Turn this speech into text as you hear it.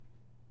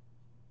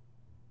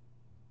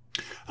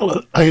Hello,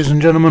 ladies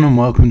and gentlemen, and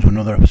welcome to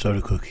another episode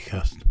of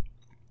CookieCast.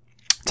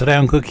 Today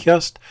on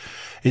CookieCast,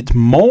 it's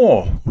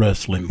more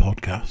wrestling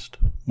podcast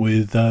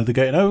with the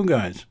Getting Over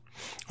guys.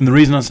 And the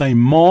reason I say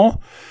more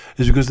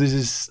is because this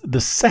is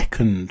the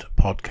second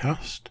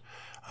podcast,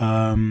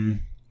 kind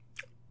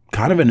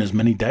of in as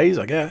many days,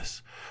 I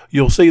guess.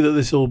 You'll see that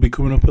this will be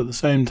coming up at the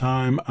same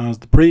time as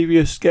the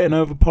previous Getting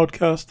Over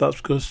podcast. That's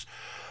because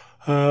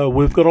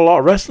we've got a lot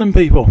of wrestling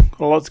people,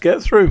 got a lot to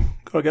get through,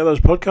 got to get those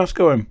podcasts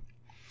going.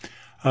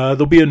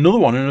 There'll be another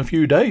one in a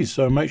few days,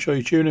 so make sure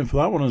you tune in for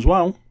that one as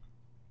well.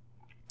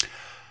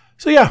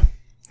 So yeah,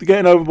 the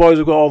Getting Over boys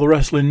have got all the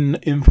wrestling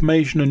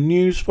information and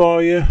news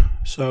for you.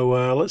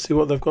 So let's see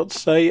what they've got to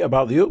say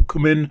about the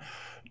upcoming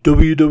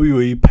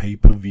WWE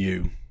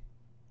pay-per-view.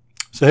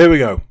 So here we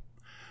go.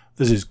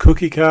 This is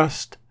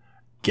CookieCast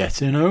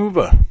Getting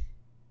Over.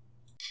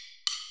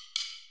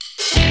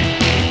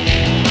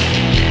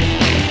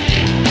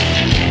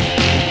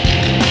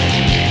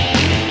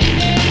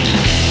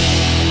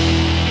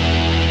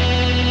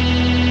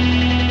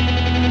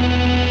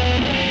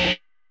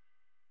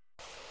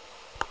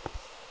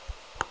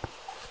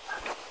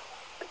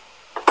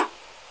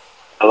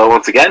 Hello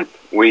once again,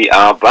 we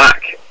are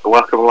back.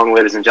 Welcome along,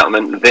 ladies and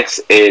gentlemen. This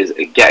is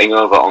Getting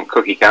Over on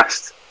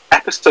CookieCast,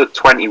 episode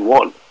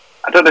 21.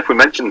 I don't know if we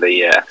mentioned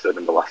the episode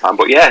number last time,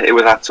 but yeah, it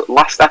was our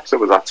last episode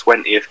was our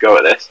 20th go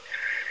at this,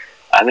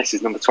 and this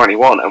is number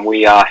 21, and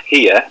we are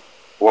here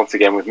once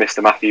again with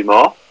Mr. Matthew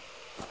Moore.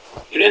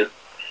 Good in.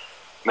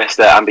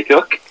 Mr. Andy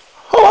Cook.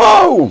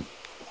 Hello!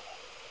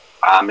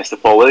 And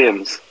Mr. Paul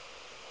Williams.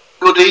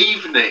 Good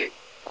evening.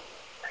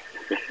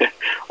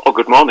 Or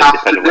good morning,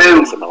 depending on when you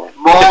listen.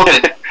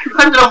 Morning.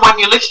 Depending on when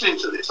you're listening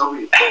to this,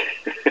 obviously.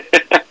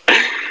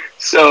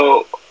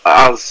 So,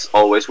 as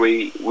always,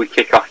 we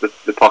kick off the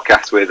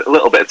podcast with a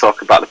little bit of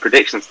talk about the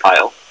predictions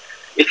title.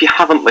 If you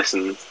haven't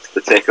listened to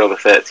the TakeOver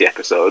 30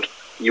 episode,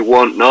 you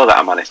won't know that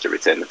I managed to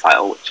retain the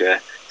title, which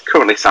is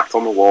currently sat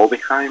on the wall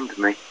behind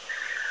me.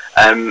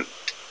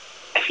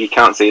 If you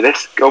can't see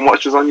this, go and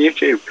watch us on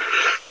YouTube.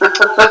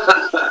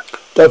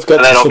 Don't forget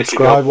to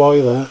subscribe while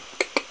you're there.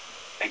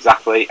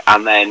 Exactly,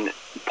 and then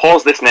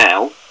pause this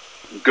now,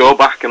 go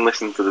back and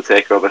listen to the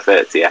TakeOver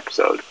 30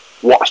 episode,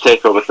 watch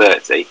TakeOver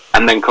 30,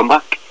 and then come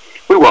back.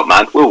 We won't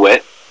mind, we'll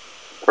wait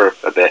for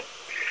a bit.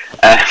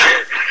 But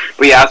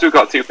yeah, as we've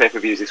got two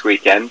pay-per-views this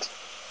weekend,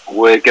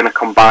 we're going to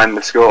combine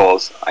the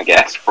scores, I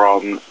guess,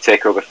 from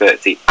TakeOver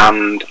 30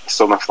 and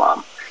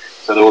SummerSlam.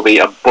 So there will be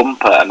a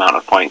bumper amount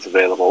of points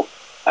available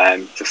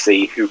to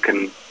see who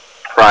can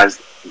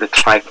prize the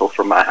title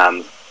from my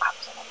hands.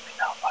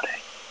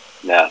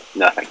 No,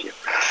 thank you.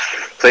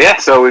 So yeah,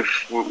 so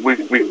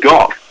we've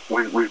got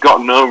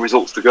no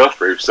results to go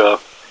through.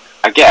 So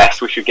I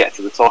guess we should get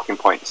to the talking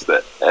points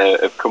that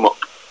have come up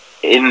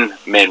in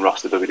main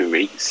roster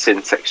WWE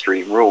since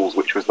Extreme Rules,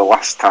 which was the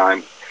last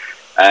time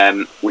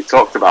we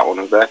talked about one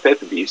of their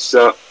pay-per-views.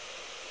 So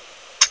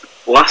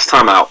last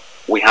time out,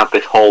 we had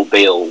this whole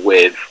deal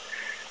with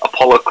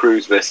Apollo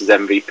Crews versus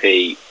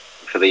MVP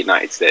for the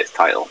United States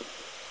title.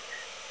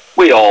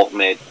 We all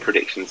made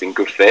predictions in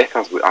good faith,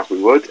 as we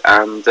would,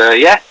 and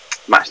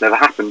match never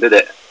happened, did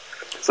it?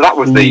 So that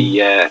was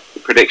the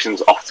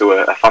predictions off to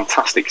a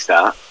fantastic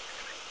start.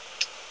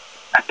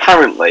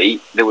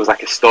 Apparently, there was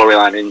like a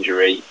storyline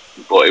injury,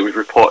 but it was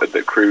reported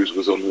that Crews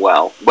was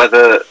unwell.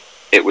 Whether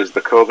it was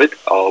the COVID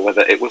or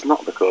whether it was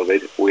not the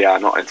COVID, we are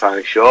not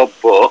entirely sure,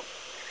 but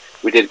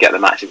we did get the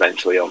match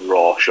eventually on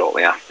Raw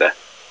shortly after.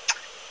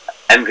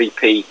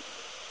 MVP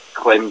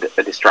claimed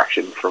a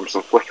distraction from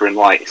some flickering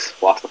lights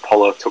whilst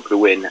Apollo took the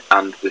win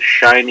and the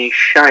shiny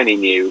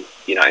new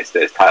United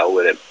States title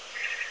with him.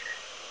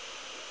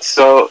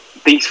 So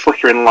these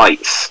flickering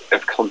lights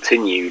have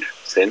continued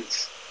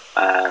since,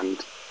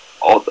 and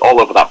all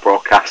over that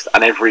broadcast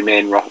and every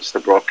main roster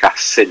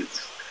broadcast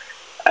since,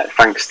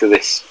 thanks to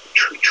this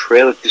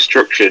trail of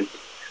destruction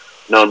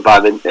known by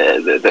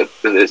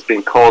that's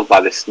been caused by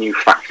this new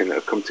faction that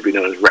have come to be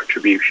known as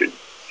Retribution.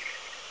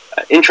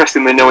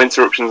 Interestingly, no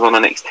interruptions on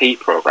NXT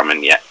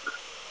programming yet.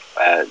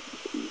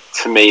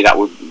 To me, that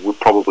would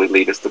probably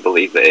lead us to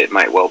believe that it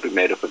might well be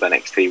made up of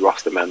NXT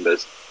roster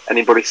members.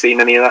 Anybody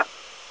seen any of that?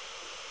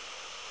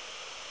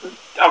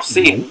 I've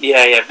seen,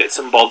 bits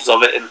and bobs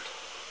of it, and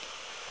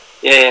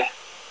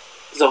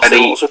there's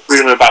obviously lots of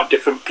rumour about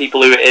different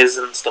people who it is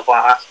and stuff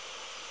like that.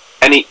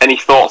 Any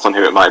thoughts on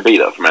who it might be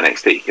though from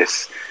NXT?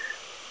 Because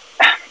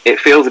it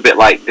feels a bit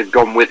like they've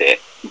gone with it,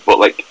 but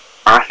like,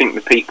 I think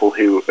the people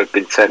who have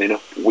been turning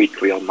up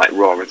weekly on like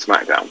Raw and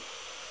SmackDown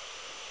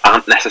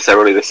aren't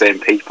necessarily the same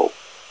people.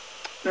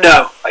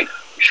 No. Like,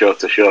 show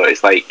to show.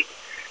 It's like,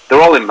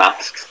 they're all in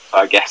masks, so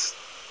I guess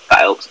that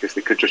helps because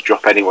they could just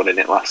drop anyone in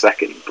it last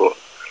second, but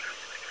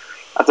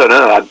I don't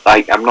know,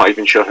 I'm not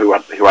even sure who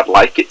I'd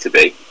like it to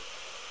be.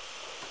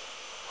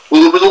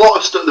 Well, there was a lot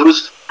of stuff, there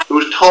was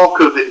talk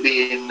of it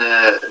being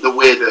the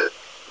way that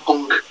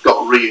Punk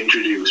got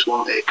reintroduced,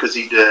 wasn't it? Because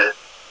he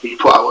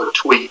put out a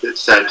tweet that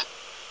said,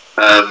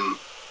 I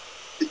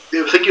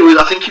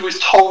think he was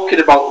talking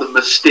about the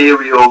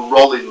Mysterio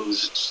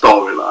Rollins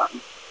storyline,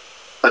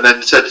 and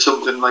then said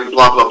something like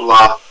blah blah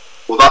blah.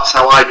 Well, that's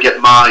how I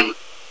get my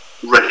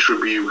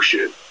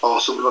retribution, or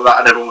something like that.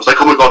 And everyone was like,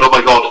 oh my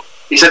god,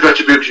 he said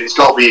retribution. It's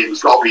got to be him.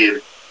 It's got to be him.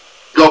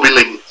 It's got to be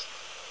linked.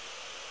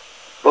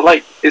 But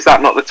like, is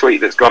that not the tweet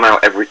that's gone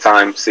out every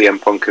time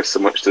CM Punk has so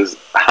much as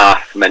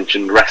half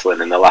mentioned wrestling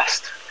in the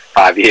last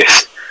 5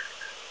 years?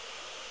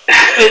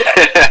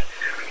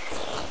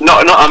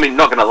 Not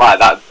gonna lie,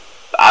 that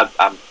I'm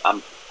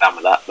down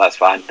with that. That's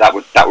fine. That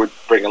would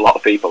bring a lot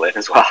of people in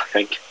as well, I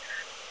think.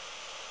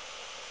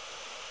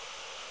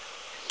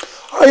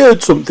 I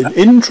heard something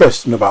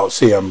interesting about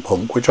CM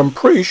Punk, which I'm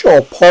pretty sure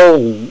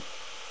Paul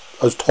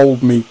has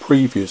told me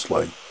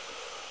previously.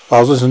 I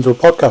was listening to a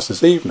podcast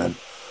this evening.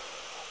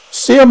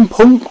 CM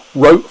Punk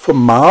wrote for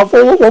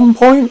Marvel at one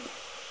point.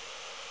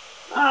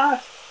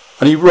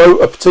 And he wrote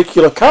a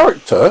particular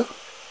character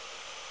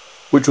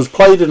which was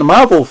played in a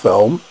Marvel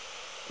film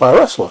by a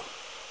wrestler.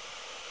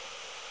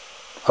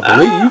 I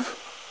believe.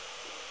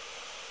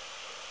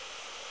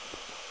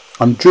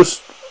 I'm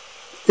just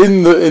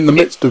in the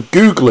midst of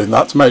Googling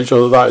that to make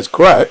sure that is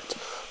correct.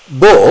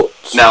 But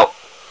now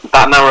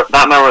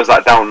that narrows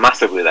that down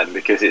massively then,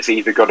 because it's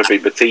either got to be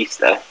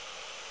Batista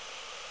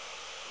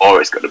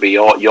or it's got to be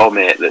your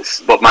mate.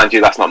 But mind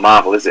you, that's not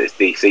Marvel, is it? It's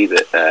DC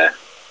that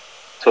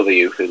Tully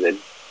Youth is in.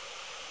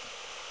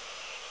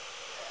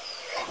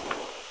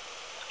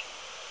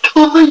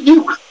 Tully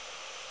Youth.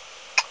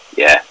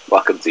 Yeah,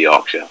 welcome to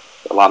Yorkshire,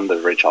 the land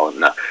of Ridge Holland.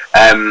 No.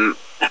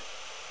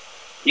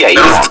 Yeah, you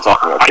know what I'm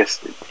talking about.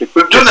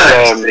 We've done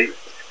that.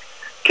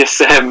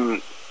 Kiss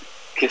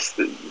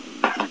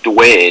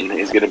Dwayne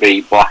is going to be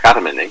Black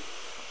Adam, isn't he?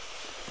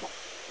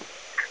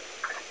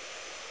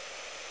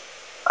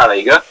 Oh, there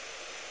you go.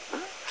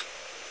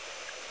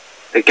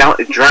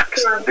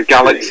 Drax, the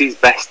galaxy's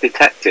best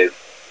detective.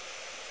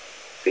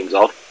 Seems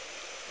odd.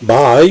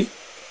 By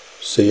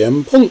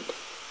CM Punk.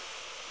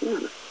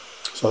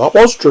 So that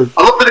was true.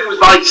 I love that it was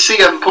by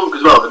CM Punk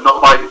as well, and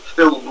not by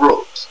Phil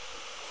Brooks.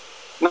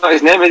 No,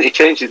 his name. He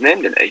changed his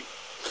name, didn't he?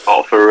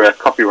 Or for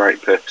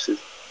copyright purposes.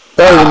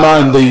 Bear in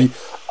mind,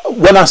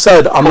 when I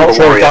said I'm not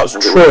sure if that's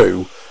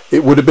true,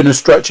 it would have been a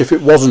stretch if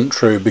it wasn't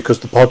true, because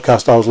the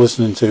podcast I was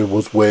listening to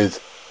was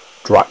with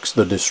Drax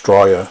the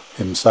Destroyer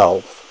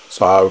himself.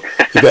 So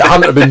if it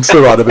hadn't have been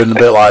true, I'd have been a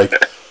bit like,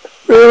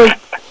 really?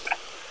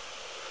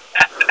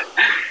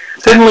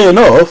 Funnily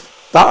enough,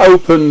 that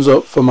opens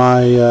up for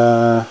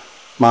my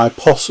my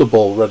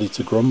possible Ready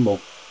to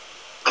Grumble.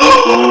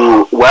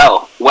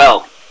 Well.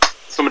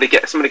 Somebody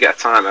get a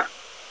timer.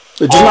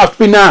 It doesn't have to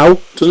be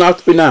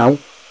now.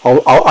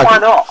 Why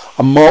not?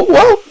 I'm more,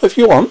 well, if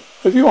you want.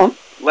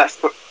 Let's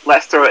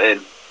throw it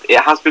in. It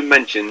has been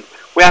mentioned.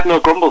 We had no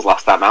grumbles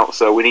last time out,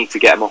 so we need to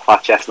get them off our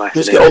chest nice.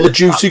 Let's get all the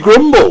juicy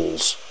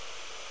grumbles.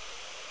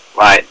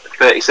 Right,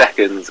 30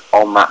 seconds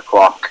on that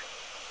clock.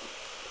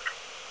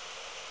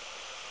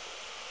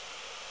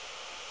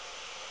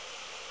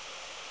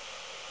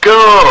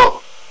 Go!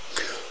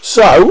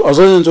 So, I was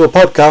listening to a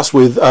podcast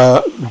with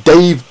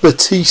Dave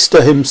Batista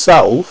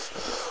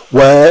himself,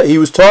 where he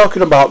was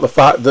talking about the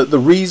fact that the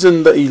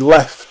reason that he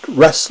left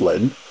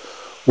wrestling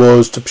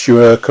was to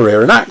pursue a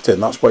career in acting.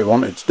 That's what he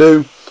wanted to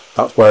do.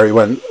 That's where he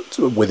went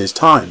with his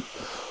time.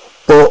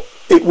 But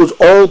it was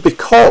all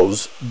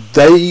because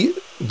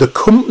the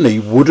company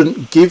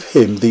wouldn't give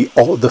him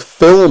the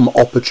film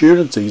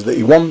opportunities that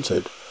he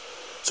wanted.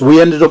 So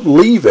he ended up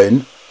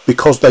leaving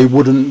because they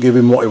wouldn't give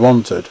him what he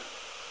wanted.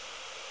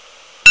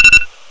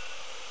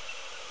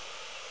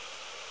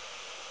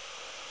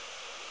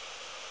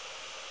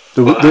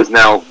 There was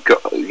more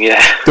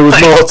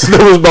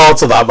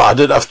to that, but I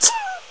didn't have to.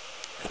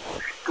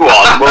 Go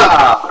on,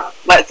 well,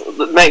 let's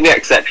make the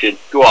exception.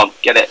 Go on,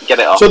 get it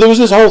on. So there was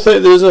a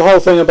whole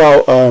thing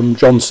about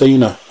John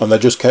Cena, and they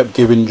just kept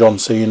giving John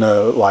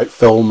Cena like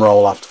film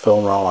role after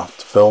film role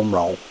after film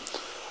role,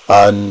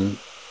 and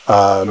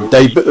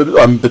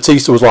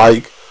Batista was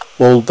like,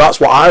 "Well, that's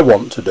what I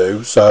want to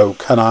do. So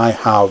can I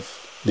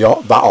have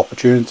that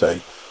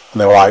opportunity?" And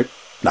they were like,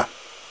 "No."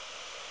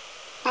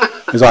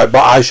 He's like,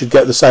 "But I should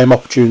get the same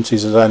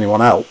opportunities as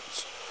anyone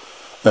else."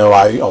 They were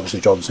like,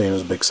 obviously John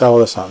Cena's a big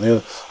seller, this, that and the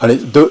other. And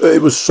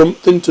it was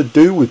something to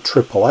do with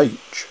Triple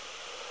H.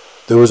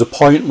 There was a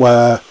point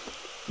where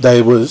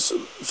they was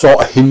sort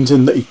of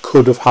hinting that he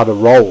could have had a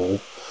role,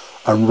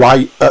 and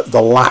right at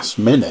the last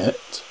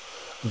minute,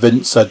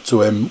 Vince said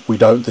to him, "We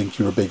don't think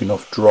you're a big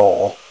enough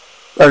draw."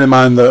 Bear in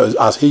mind that,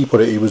 as he put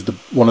it, he was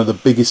one of the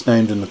biggest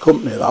names in the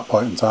company at that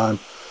point in time,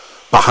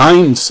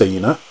 behind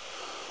Cena.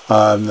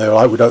 They were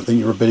like, "We don't think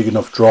you're a big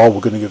enough draw,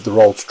 we're going to give the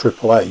role to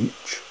Triple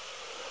H."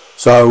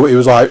 So he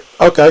was like,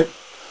 okay,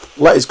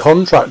 let his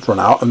contract run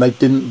out, and they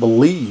didn't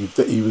believe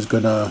that he was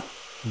going to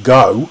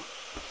go.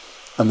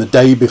 And the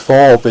day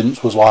before,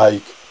 Vince was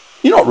like,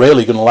 "You're not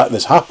really going to let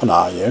this happen,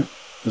 are you?"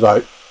 He's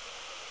like,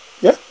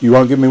 "Yeah, you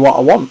won't give me what I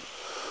want."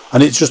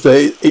 And it's just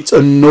it's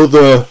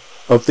another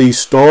of these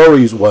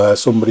stories where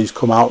somebody's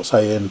come out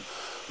saying,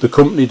 the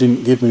company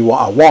didn't give me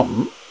what I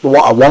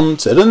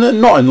wanted, and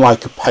then not in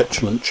like a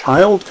petulant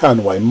child kind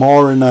of way,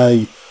 more in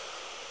a,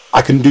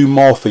 I can do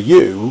more for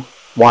you,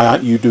 why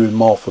aren't you doing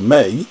more for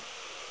me?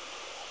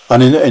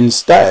 And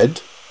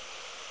instead,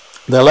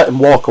 they let him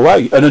walk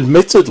away. And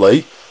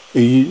admittedly,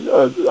 he,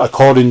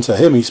 according to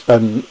him, he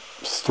spent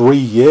 3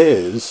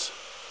 years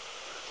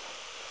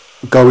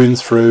going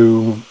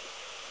through,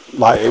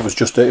 like, it was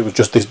just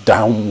this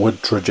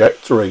downward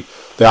trajectory.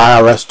 The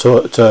IRS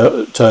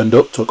turned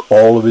up, took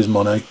all of his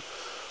money.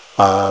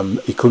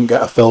 He couldn't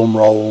get a film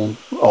role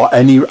or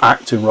any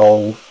acting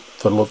role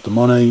for love of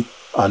money,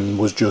 and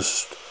was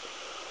just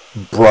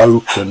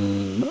broke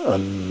and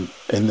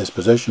in this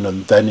position.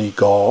 And then he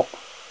got,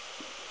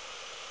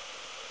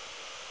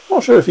 I'm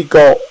not sure if he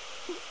got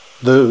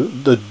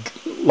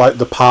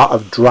the part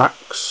of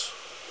Drax.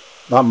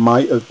 That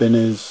might have been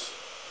his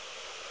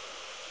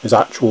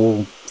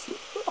actual.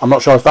 I'm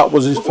not sure if that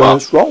was his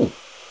first role.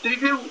 Did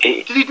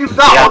he do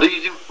that, or did he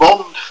do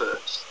Bond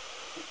first?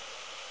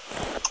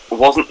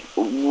 Wasn't.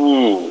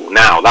 Ooh,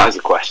 now that is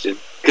a question,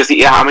 because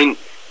he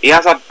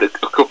has had a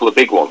couple of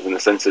big ones in the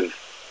sense of,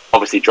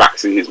 obviously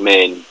Drax is his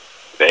main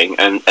thing,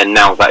 and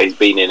now that he's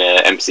been in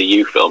a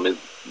MCU film, is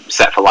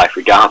set for life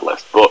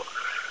regardless. But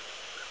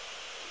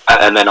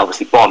and then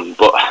obviously Bond.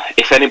 But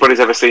if anybody's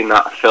ever seen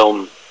that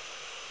film,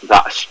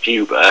 that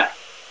Stuber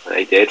that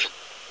he did,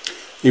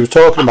 he was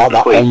talking about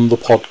that on the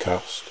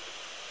podcast.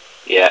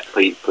 Yeah,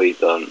 please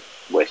don't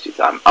waste your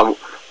time.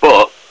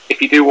 But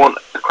if you do want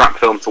a crap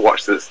film to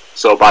watch that's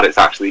so bad it's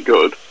actually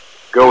good,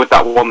 go with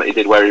that one that he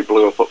did where he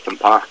blew up Upton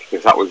Park,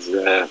 because that was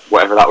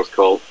whatever that was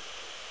called.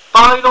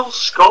 Final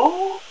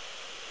Score?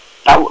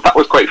 That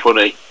was quite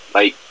funny.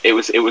 Like, it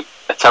was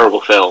a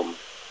terrible film,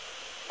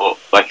 but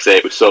like I say,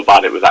 it was so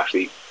bad it was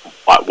actually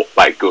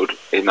like good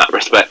in that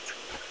respect.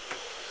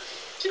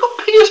 Has he got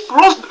Pierce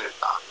Brosnan in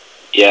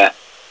that?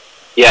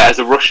 Yeah, as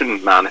a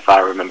Russian man, if I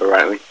remember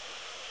rightly.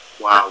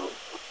 Wow.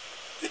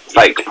 It's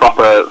like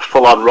proper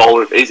full-on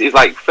role. It's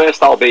like,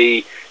 first I'll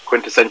be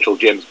quintessential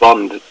James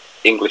Bond,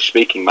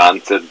 English-speaking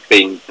man, to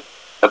being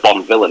a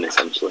Bond villain,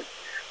 essentially.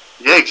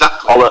 Yeah,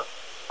 exactly.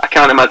 I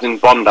can't imagine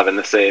Bond having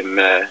the same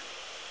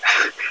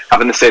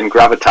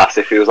gravitas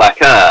if he was like,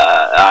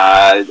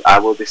 I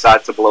will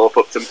decide to blow up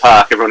Upton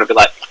Park. Everyone would be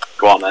like,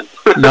 go on then.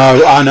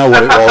 No, I know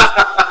what it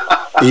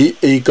was.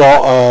 He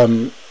got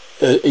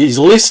he's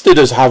listed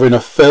as having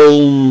a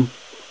film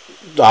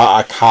that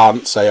I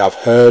can't say I've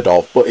heard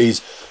of, but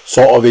he's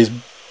sort of his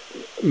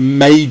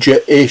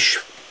major-ish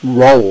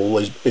role,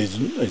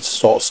 his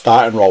sort of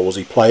starting role was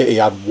he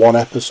had one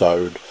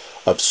episode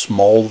of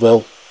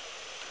Smallville,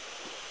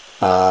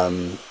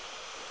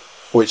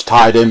 which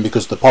tied in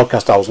because the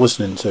podcast I was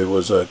listening to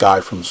was a guy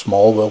from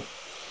Smallville,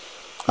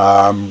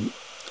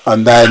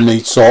 and then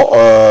he'd sort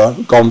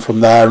of gone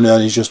from there, and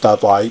then he's just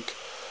had like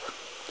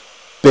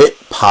bit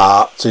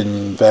parts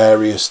in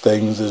various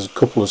things. There's a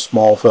couple of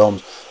small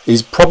films.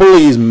 He's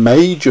probably his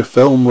major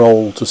film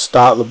role to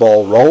start the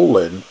ball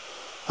rolling.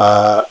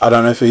 I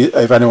don't know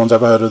if anyone's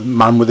ever heard of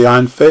Man with the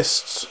Iron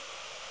Fists.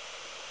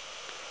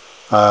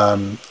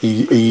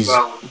 He's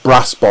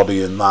brass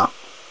body in that.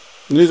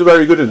 And he's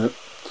very good in it.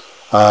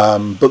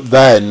 But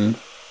then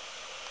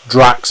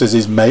Drax is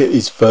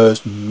his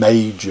first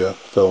major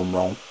film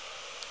role,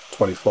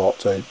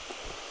 2014.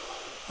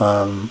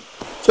 So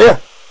yeah,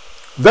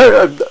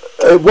 very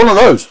one of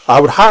those. I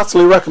would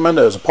heartily recommend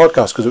it as a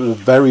podcast because it was a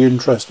very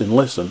interesting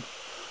listen.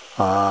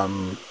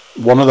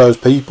 One of those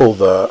people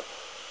that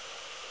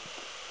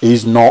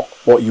is not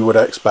what you would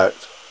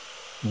expect.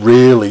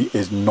 Really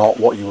is not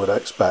what you would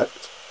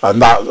expect,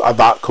 and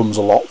that comes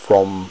a lot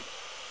from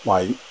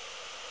like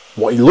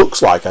what he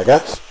looks like, I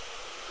guess.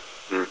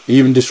 He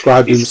even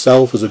described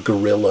himself as a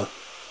gorilla.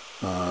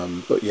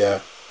 But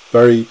yeah,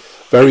 very,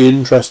 very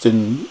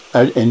interesting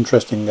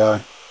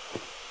guy.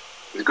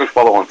 He's a good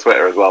follow on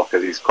Twitter as well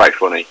because he's quite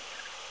funny.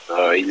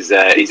 So he's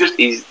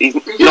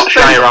not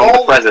shy around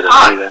the president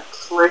either.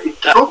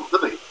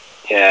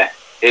 Yeah,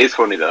 it is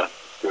funny though.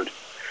 Good.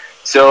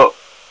 So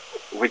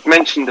we've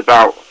mentioned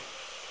about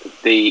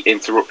the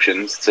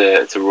interruptions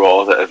to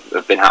Raw that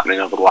have been happening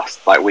over the last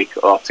week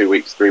or 2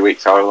 weeks, 3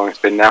 weeks, however long it's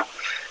been now.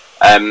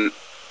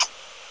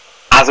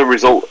 As a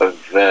result of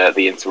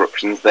the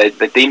interruptions, they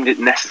deemed it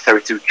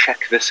necessary to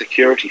check the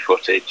security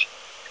footage,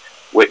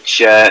 which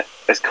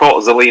has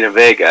caught Zelina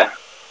Vega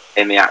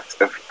in the act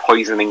of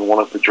poisoning one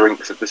of the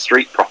drinks of the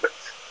Street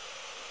Profits.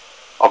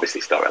 Obviously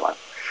storyline.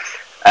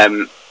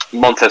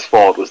 Montez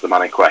Ford was the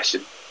man in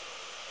question,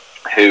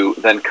 who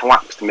then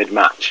collapsed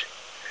mid-match.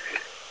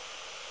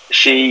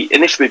 She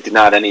initially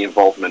denied any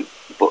involvement,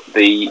 but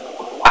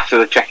after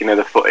the checking of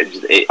the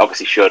footage, it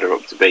obviously showed her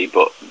up to be,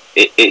 but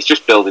it's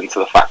just building to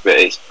the fact that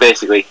it's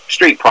basically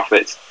Street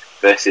Profits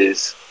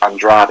versus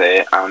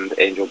Andrade and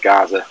Angel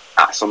Garza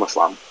at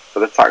SummerSlam for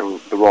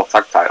the Raw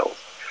Tag titles.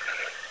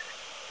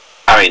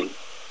 I mean,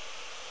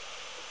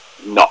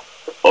 not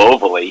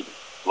overly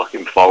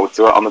looking forward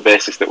to it on the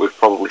basis that we've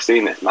probably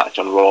seen this match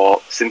on Raw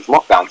since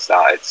lockdown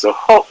started, so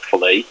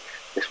hopefully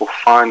this will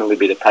finally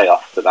be the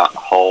payoff to that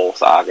whole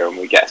saga and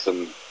we get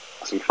some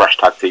fresh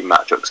tag team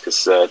matchups,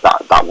 because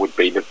that would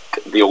be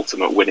the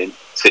ultimate winning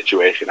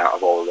situation out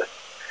of all of this.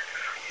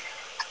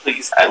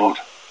 Please,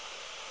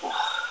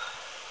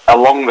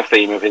 along the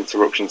theme of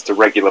interruptions to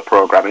regular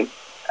programming,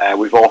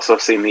 We've also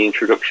seen the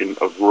introduction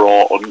of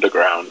Raw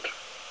Underground.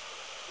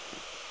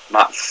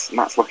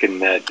 Matt's looking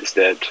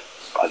disturbed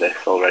by this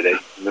already.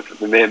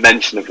 The mere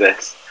mention of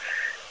this.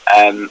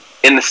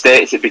 In the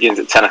States, it begins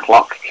at 10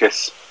 o'clock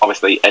because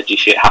obviously edgy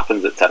shit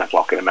happens at 10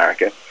 o'clock in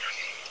America.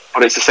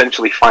 But it's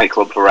essentially Fight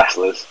Club for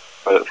wrestlers.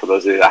 For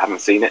those of you that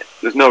haven't seen it,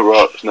 there's no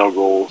ropes, no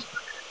rules.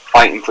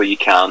 Fight until you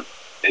can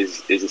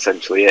is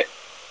essentially it.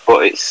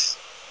 But it's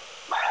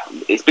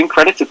been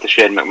credited to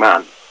Shane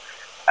McMahon.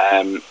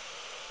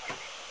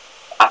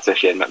 After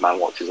Shane McMahon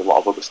watches a lot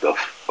of other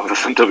stuff other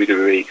than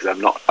WWE, because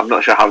I'm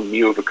not sure how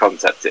new of a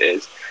concept it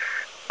is.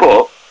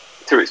 But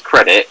to its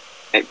credit,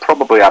 it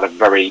probably had a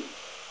very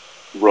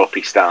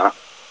ropey start,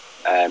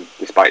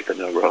 despite the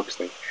no ropes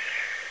thing.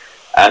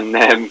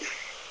 And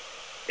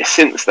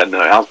since then,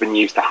 though, it has been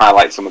used to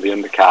highlight some of the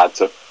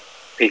undercards of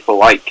people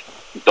like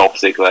Dolph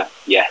Ziggler.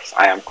 Yes,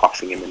 I am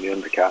classing him in the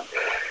undercard.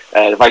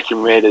 The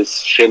Viking Raiders,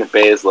 Shayna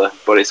Baszler,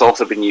 but it's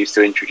also been used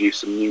to introduce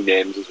some new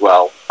names as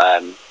well.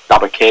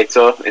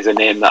 Dabba-Kato is a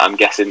name that I'm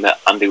guessing that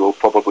Andy will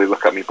probably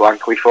look at me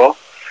blankly for.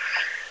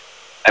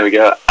 There we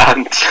go.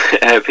 And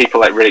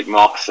people like Riddick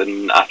Moss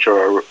and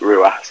Arturo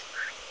Ruas,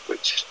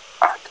 which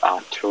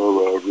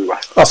Arturo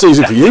Ruas. That's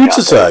easy for you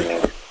to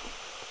say.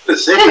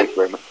 That's it. Thank you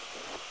very much.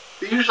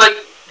 Do you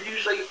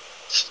usually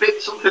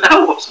spit something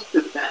out or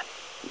something there?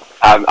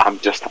 I'm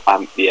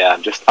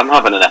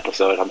having an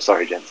episode. I'm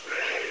sorry, gents.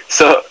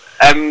 So,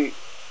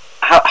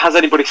 has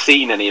anybody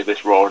seen any of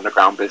this Raw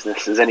Underground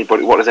business?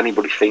 What does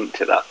anybody think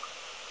to that?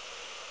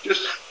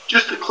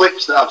 Just the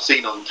clips that I've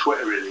seen on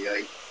Twitter,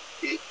 really.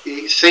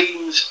 It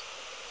seems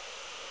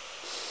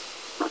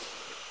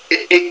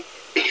it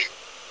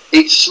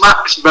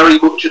smacks very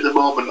much at the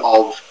moment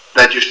of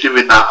they're just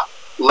doing that.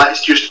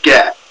 Let's just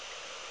get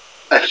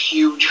a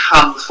huge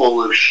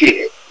handful of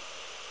shit,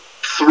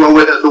 throw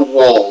it at the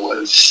wall,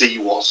 and see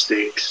what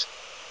sticks.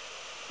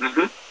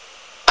 Mm-hmm.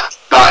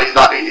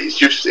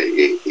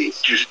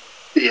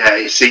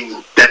 It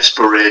seems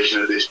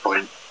desperation at this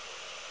point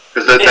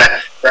because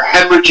they're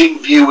hemorrhaging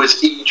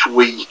viewers each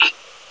week.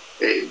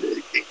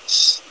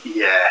 It's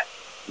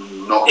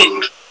not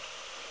good.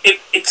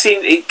 It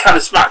seemed it kind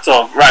of smacked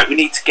of right. We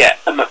need to get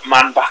a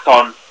McMahon back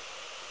on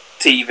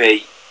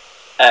TV.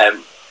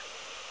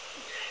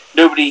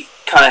 Nobody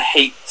kind of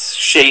hates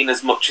Shane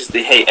as much as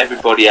they hate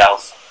everybody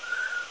else,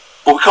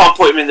 but we can't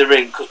put him in the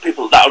ring because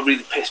that would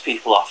really piss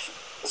people off.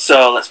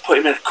 So let's put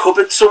him in a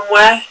cupboard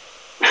somewhere.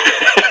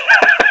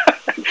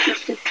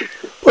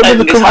 Put him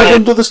in the cupboard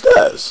under the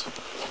stairs.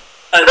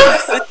 I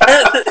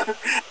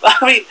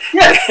mean,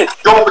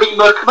 Dobby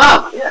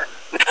McMahon. Yeah.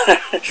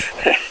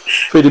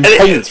 Feed him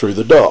paint through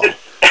the door.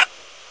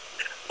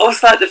 I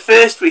was like, the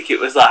first week it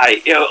was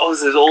like,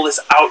 there's all this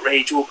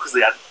outrage because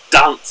they had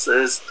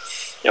dancers.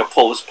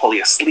 Paul was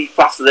probably asleep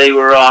after they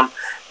were on,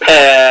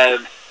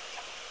 and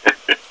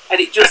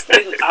it just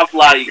didn't have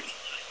like.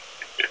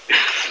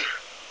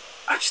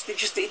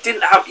 It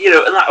didn't have,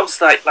 and that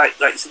was like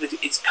so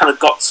it's kind of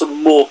got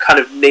some more kind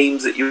of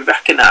names that you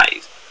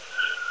recognise.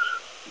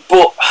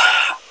 But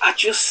I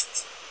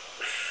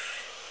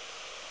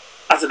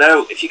don't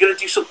know, if you're going to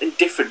do something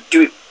different,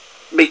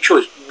 make sure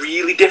it's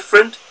really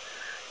different,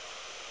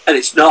 and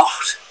it's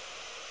not.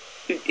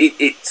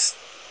 It's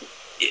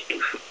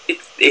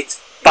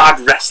bad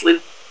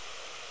wrestling.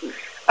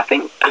 I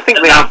think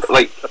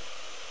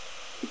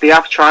they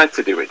have tried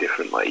to do it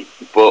differently,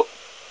 but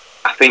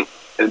I think.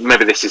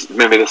 Maybe this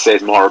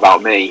says more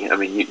about me. I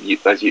mean,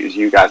 as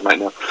you guys might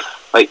know,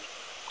 I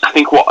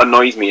think what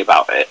annoys me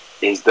about it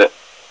is that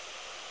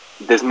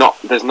there's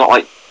not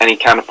like any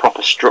kind of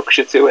proper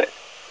structure to it.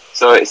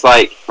 So it's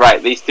like,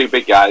 right, these two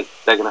big guys,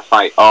 they're gonna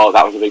fight. Oh,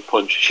 that was a big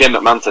punch. Shane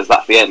McMahon says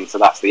that's the end, so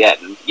that's the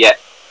end. Yet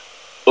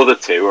other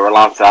two are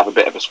allowed to have a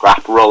bit of a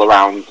scrap, roll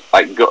around,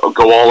 go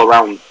all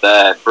around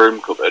their broom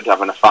cupboard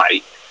having a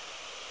fight.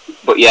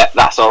 But yet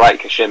that's all right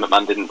because Shane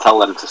McMahon didn't tell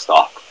them to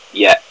stop.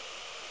 Yet.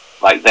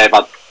 They've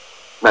had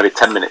maybe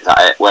 10 minutes at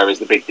it, whereas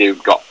the big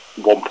dude got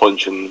one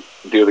punch and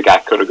the other guy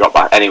could have got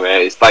back.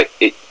 Anyway, it's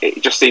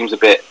it just seems a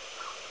bit.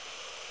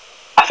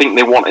 I think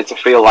they wanted to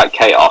feel like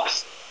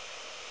chaos,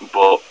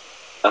 but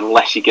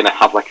unless you're gonna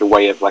have a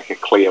way of a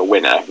clear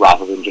winner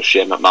rather than just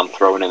Shane McMahon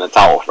throwing in a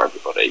towel for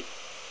everybody,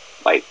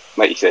 like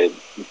you said,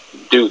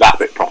 do that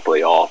bit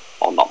properly or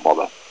not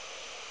bother.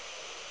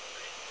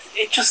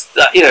 It just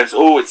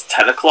it's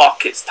 10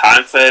 o'clock. It's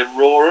time for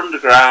Raw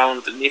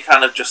Underground, and you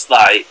kind of just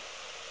like.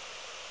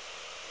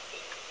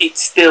 It's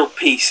still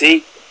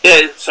PC.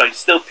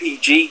 Still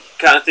PG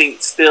kind of thing.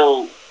 It's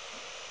still,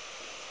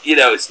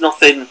 it's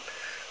nothing.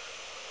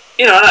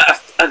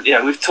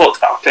 And we've talked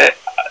about it.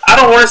 I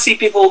don't want to see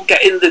people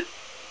getting the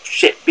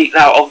shit beaten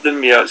out of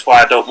them. It's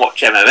why I don't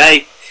watch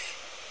MMA.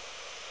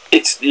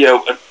 It's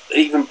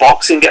even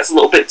boxing gets a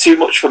little bit too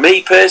much for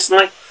me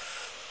personally.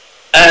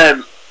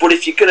 But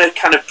if you're gonna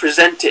kind of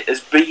present it as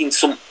being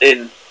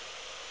something,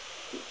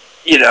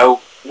 you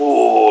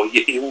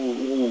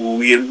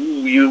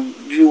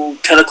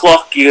 10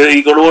 o'clock, you're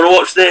going to want to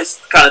watch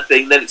this kind of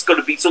thing, then it's got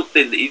to be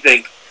something that you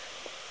think,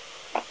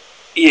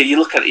 you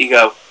look at it, you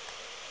go,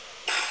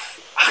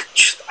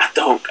 I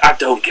I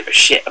don't give a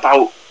shit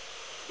about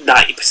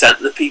 90%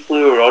 of the people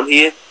who are on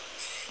here.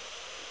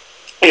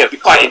 You know, it'd be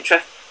quite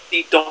interesting to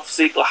see Dolph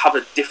Ziggler have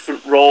a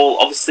different role.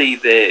 Obviously,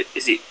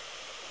 is it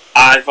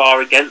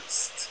Ivar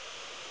against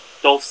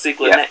Dolph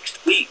Ziggler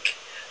next week?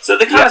 So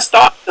they kind of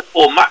start the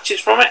 4 matches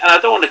from it, and I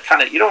don't want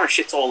to you don't want to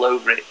shit all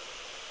over it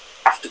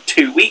after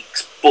 2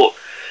 weeks, but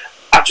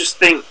I just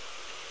think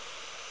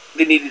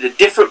they needed a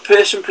different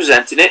person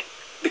presenting it,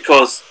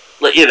 because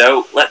obviously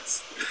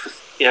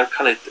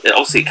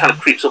it kind of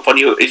creeps up on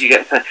you as you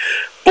get.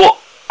 But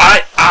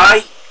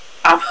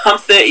I'm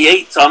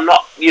 38, so I'm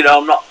not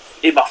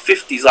in my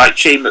 50s like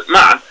Shane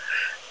McMahon,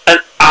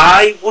 and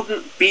I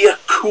wouldn't be a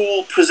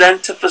cool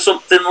presenter for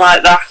something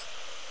like that.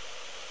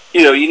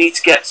 You know, you need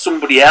to get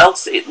somebody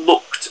else. I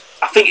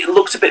think it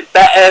looked a bit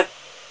better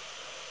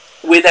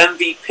with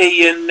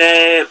MVP and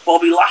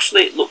Bobby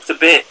Lashley.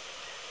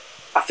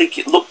 I think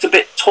it looked a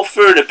bit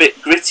tougher and a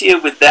bit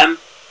grittier with them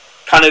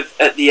kind of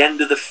at the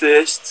end of the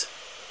first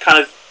kind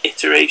of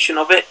iteration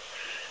of it.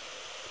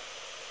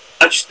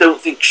 I just don't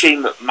think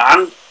Shane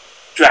McMahon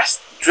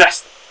dressed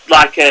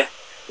like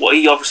what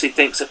he obviously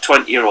thinks a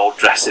 20-year-old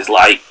dresses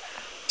like,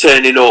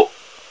 turning up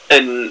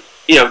and,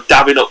 you know,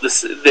 dabbing up the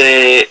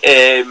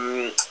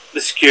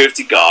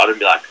security guard and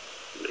be like,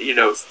 you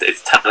know,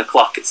 it's 10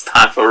 o'clock, it's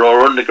time for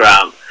Raw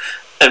Underground,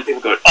 and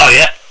people going, oh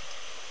yeah,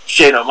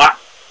 Shane McMahon.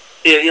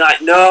 You're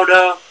like,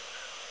 no,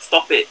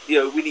 stop it. You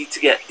know, we need to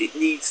get. It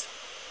needs.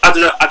 I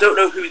don't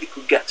know who they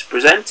could get to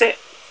present it.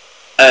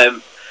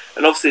 And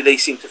obviously they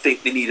seem to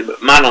think they need a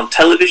McMahon on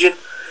television,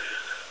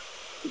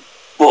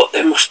 but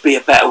there must be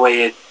a better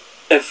way of.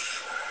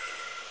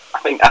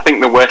 I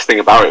think the worst thing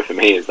about it for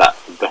me is that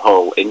the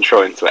whole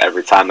intro into it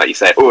every time that you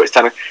say, oh, it's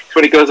 10. It's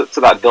when he goes up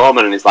to that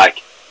doorman and he's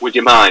like, would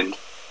you mind?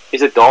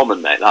 He's a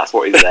doorman, mate. That's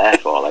what he's there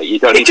for. Like, you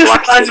don't need to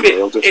ask him.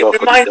 It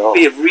reminds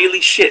me of really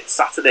shit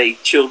Saturday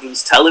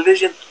children's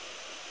television.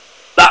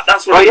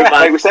 That's what. Oh yeah,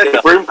 like we said,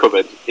 the broom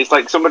cupboard. It's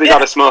like somebody's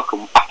had a smoke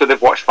and after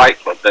they've watched Fight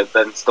Club, they've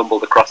then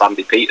stumbled across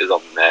Andy Peters on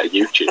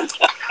YouTube.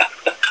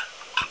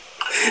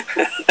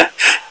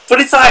 But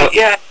it's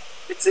like,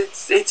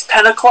 it's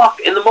 10 o'clock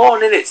in the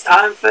morning. It's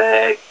time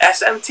for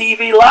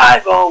SMTV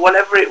Live or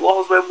whatever it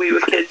was when we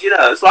were kids. You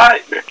know, it's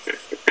like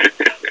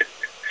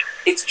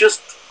it's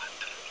just.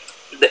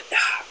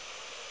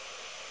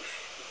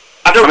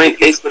 I don't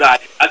think it's a good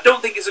idea. I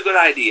don't think it's a good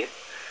idea.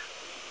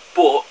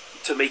 But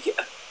to make it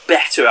a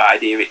better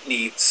idea, it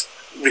needs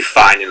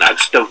refining. I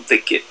just don't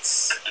think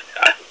it's.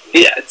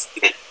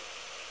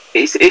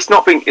 It's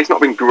not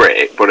been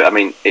great, but I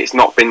mean, it's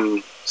not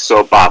been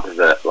so bad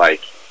that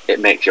like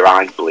it makes your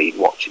eyes bleed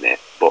watching it.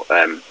 But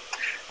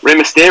Rey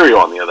Mysterio,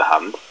 on the other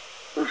hand,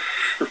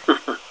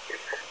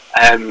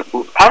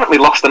 apparently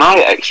lost an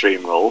eye at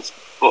Extreme Rules,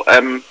 but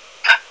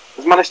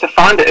has managed to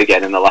find it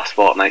again in the last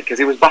fortnight because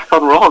he was back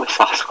on Raw this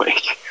last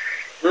week.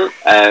 We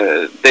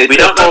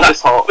don't know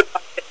this whole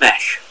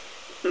mesh.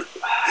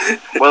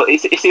 Well,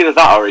 it's either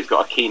that or he's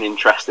got a keen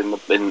interest in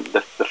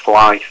the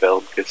Fly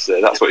film because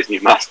that's what his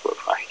new mask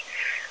looks like.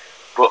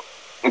 But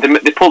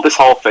they pulled this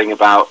whole thing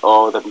about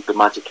the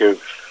magic of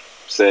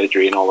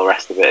surgery and all the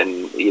rest of it,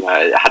 and you know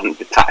it hadn't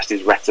detached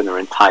his retina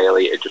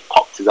entirely; it just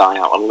popped his eye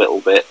out a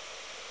little bit.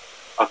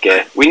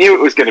 Okay, we knew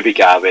it was going to be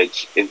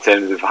garbage in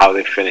terms of how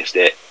they finished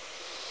it.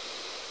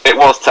 It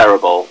was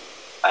terrible,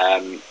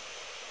 but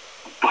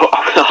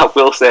I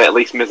will say at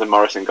least Miz and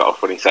Morrison got a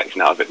funny section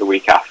out of it the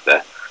week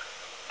after.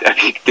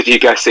 Did you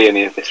guys see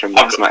any of this from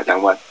that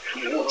SmackDown web?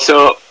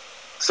 So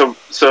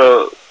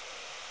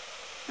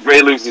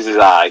Ray loses his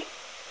eye,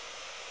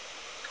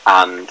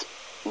 and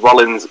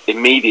Rollins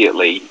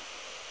immediately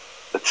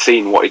had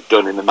seen what he'd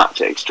done in the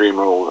match at Extreme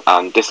Rules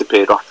and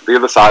disappeared off to the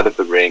other side of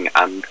the ring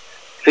and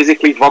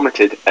physically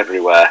vomited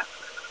everywhere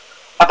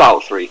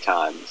about 3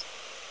 times.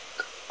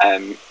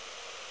 Then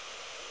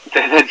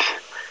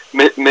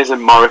Miz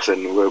and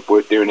Morrison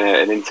were doing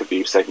an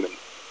interview segment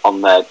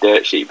on their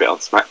dirt sheet bit on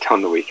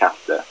SmackDown the week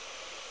after,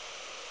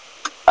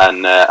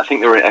 and I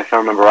think they were, if I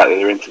remember rightly,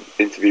 they were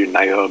interviewing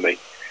Naomi,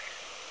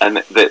 and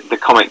the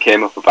comment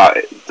came up about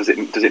it. Does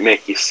it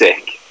make you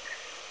sick?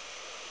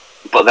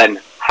 But then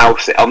how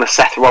sick, on the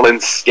Seth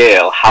Rollins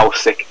scale, how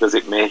sick does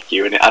it make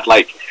you? And it had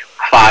like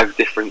 5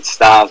 different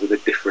stars with the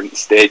different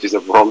stages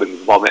of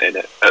Rollins vomiting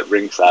at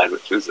ringside,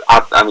 which was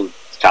I mean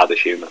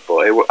childish humour,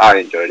 but I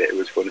enjoyed it. It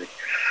was funny.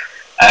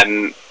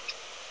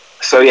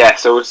 So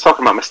we're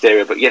talking about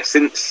Mysterio, but yeah,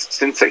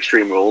 since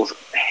Extreme Rules,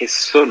 his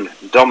son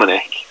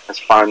Dominic has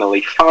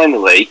finally,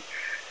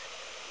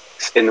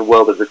 in the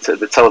world of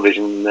the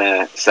television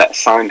set,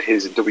 signed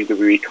his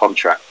WWE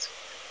contract.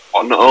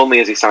 Not only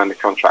has he signed a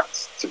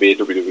contract to be a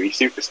WWE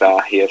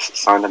superstar, he has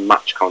signed a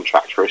match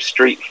contract for a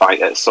street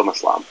fight at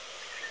SummerSlam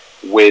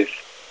with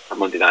a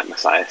Monday Night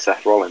Messiah,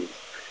 Seth Rollins,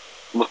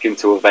 looking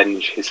to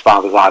avenge his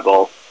father's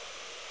eyeball.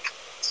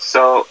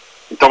 So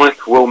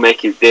Dominic will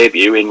make his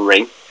debut in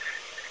ring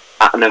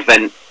at an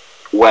event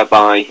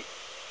whereby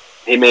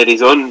he made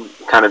his own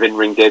kind of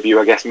in-ring debut,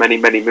 I guess, many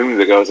moons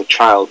ago as a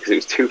child, because it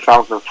was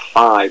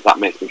 2005, that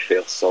makes me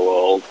feel so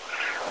old,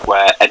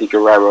 where Eddie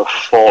Guerrero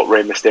fought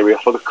Rey Mysterio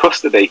for the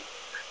custody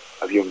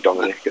young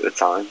Dominic at the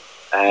time.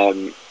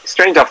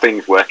 Strange how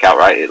things work out,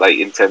 right? Like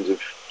in terms of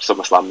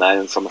SummerSlam then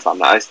and SummerSlam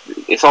now.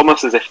 It's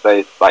almost as if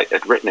they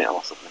had written it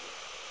or something.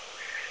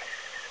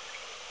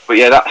 But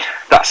yeah,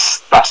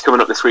 that's coming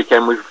up this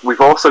weekend.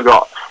 We've also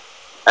got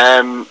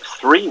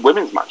 3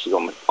 women's matches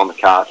on the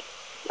card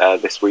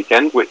this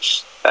weekend,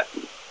 which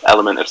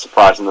element of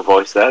surprise in the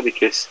voice there,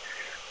 because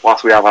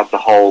whilst we have had the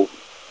whole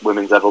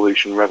women's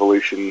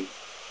revolution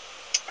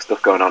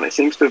stuff going on, it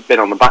seems to have been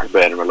on the back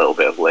burner a little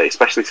bit of late,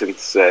 especially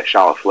since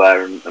Charlotte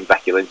Flair and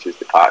Becky Lynch's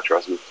departure,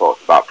 as we've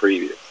talked about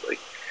previously.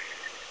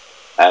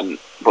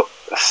 But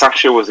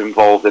Sasha was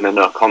involved in a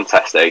no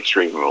contest at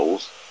Extreme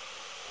Rules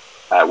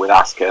with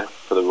Asuka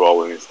for the Raw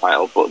Women's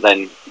title, but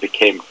then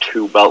became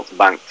 2 belts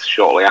banked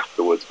shortly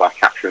afterwards by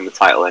capturing the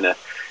title in a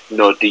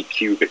no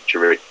DQ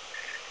victory.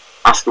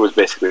 Asuka was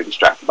basically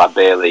distracted by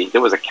Bayley.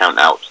 There was a count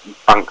out.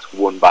 Banks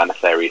won by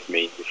nefarious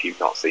means, if you've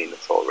not seen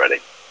this already.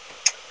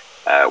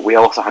 We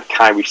also had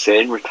Kairi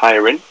Sane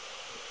retiring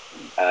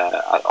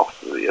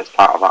as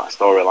part of that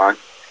storyline.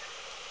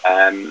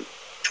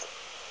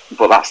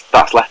 But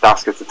that's left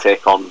Asuka to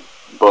take on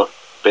both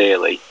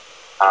Bayley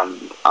and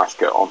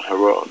Asuka on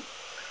her own.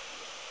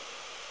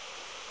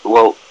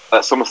 Well,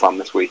 at SummerSlam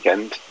this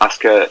weekend,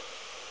 Asuka,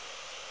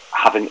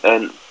 having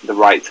earned the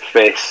right to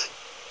face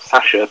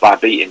Sasha by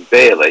beating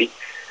Bayley,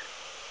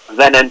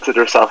 then entered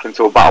herself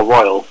into a battle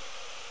royal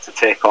to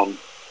take on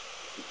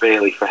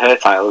Bayley for her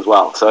title as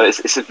well. So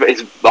it's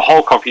the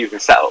whole confusing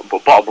setup.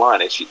 But bottom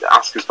line is,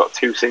 Asuka's got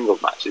 2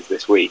 singles matches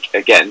this week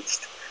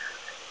against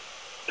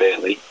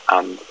Bayley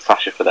and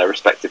Sasha for their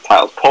respective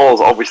titles. Paul's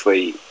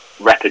obviously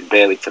repping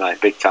Bayley tonight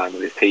big time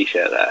with his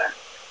t-shirt there.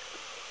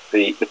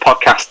 The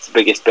podcast's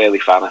biggest Bayley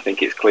fan, I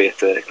think it's clear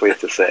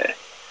to say.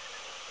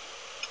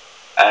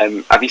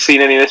 Have you seen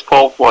any of this,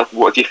 Paul?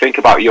 What do you think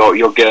about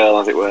your girl,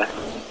 as it were?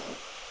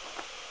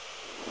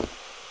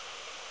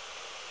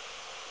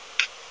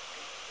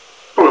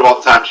 Probably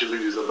about time she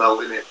loses the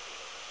belt, isn't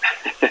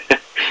it?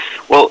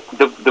 Well,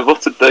 they've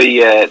uttered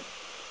the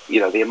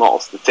immortal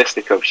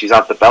statistic of she's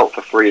had the belt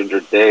for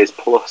 300 days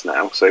plus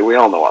now, so we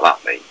all know what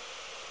that means.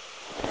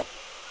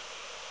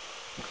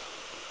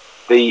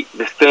 The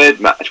third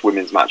match,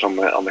 women's match on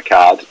the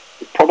card,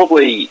 is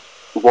probably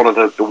one of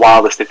the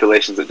wildest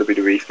stipulations that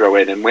WWE throw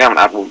in, and we haven't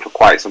had one for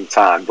quite some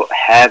time, but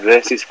hair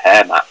versus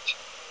hair match.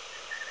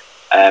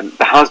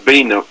 There has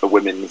been a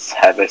women's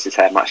hair versus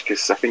hair match,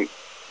 because I think,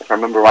 if I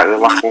remember right, the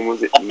last one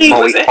was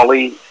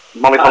Molly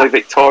Holly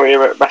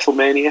Victoria at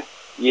WrestleMania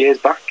years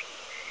back.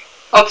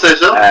 I'd say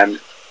so.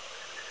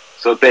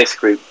 So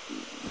basically,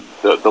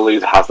 the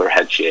loser has their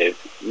head shaved.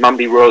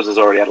 Mandy Rose has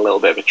already had a little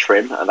bit of a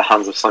trim at the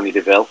hands of Sonya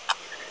Deville,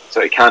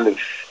 so it kind of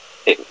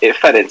it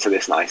fed into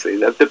this nicely.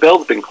 The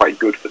build's been quite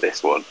good for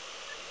this one,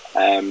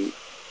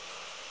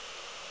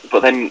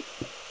 but then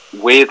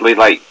weirdly,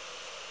 like,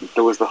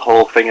 there was the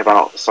whole thing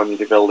about Sonya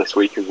Deville this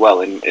week as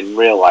well in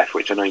real life,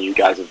 which I know you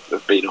guys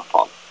have been up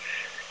on.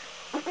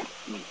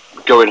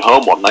 Going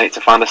home one night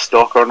to find a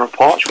stalker on her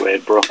porch where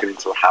he'd broken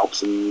into a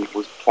house and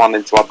was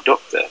planning to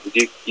abduct her.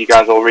 Did you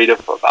guys all read up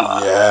about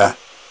that? Yeah.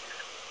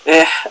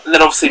 Yeah, and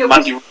then obviously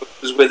Mandy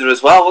was with her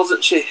as well,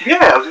 wasn't she? Yeah,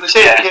 I was going to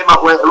say it came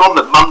out later on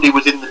that Mandy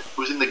was in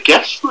the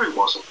guest room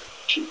or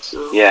something.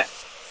 So. Yeah.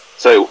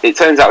 So it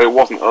turns out it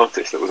wasn't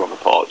Otis that was on the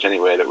porch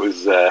anyway. That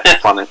was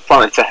planning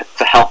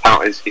to help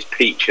out his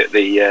peach at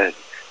the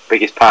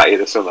biggest party of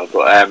the summer.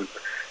 But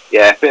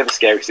yeah, a bit of a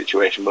scary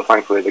situation. But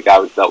thankfully the guy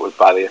was dealt with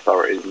by the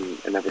authorities,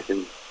 and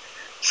everything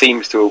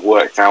seems to have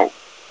worked out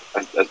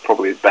as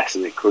probably as best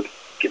as it could,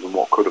 given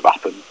what could have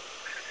happened.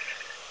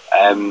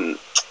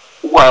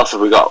 What else have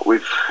we got? We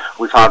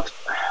had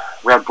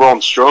Braun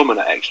Strowman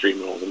at Extreme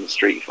Rules in the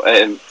street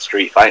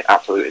fight,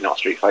 absolutely not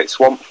street fight,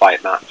 swamp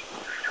fight match.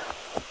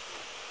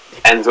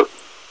 Ends up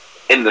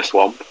in the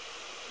swamp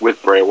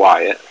with Bray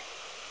Wyatt,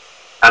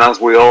 and as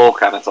we all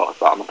kind of talked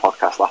about on the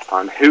podcast last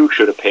time, who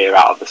should appear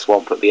out of the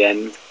swamp at the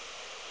end?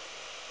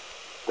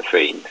 The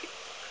Fiend.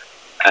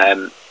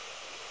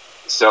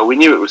 So we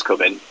knew it was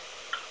coming.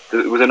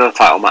 There was a no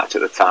title match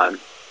at the time,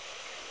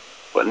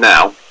 but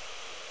now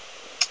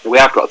we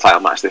have got a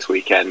title match this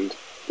weekend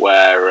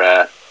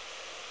where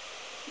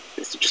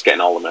it's just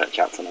getting all the merch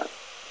out tonight.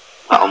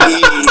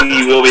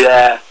 He will be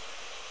there.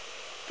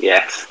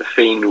 Yes, the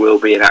Fiend will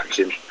be in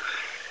action.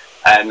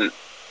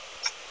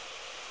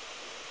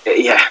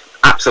 Yeah,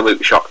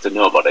 absolute shock to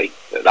nobody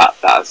that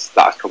has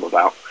come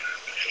about.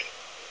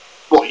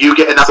 What, you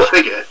getting that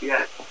figure?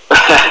 Yeah.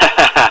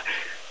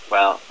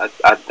 Well,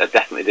 I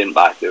definitely didn't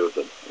buy 2 of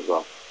them as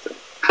well.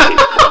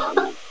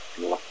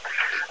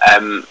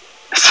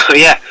 So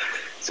yeah.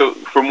 So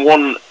from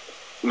one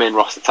main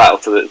roster title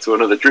to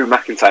another, Drew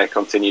McIntyre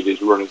continued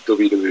his run as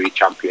WWE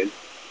champion,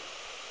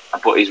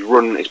 but his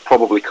run is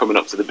probably coming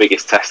up to the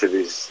biggest test of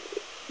his,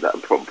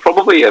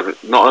 probably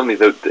of not only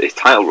his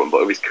title run,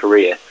 but of his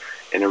career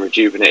in a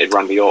rejuvenated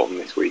Randy Orton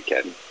this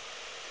weekend.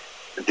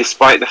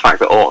 Despite the fact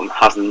that Orton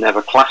has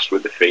never clashed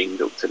with The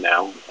Fiend up to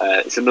now,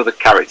 it's another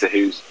character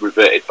who's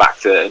reverted back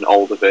to an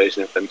older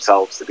version of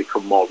themselves to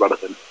become more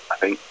relevant, I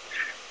think.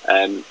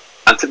 And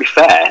to be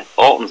fair,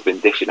 Orton's been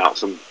dishing out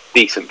some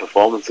decent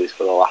performances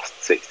for the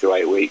last 6 to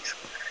 8 weeks,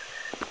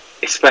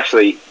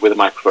 especially with a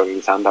microphone in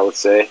his hand, I would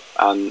say,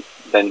 and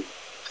then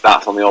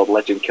starts on the old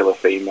legend killer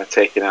theme by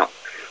taking out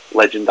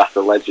legend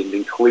after legend,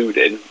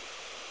 including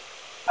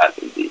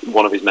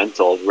one of his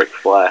mentors, Ric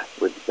Flair,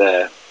 with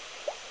a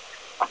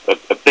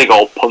big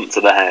old punt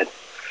to the head.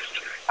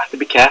 I have to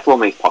be careful on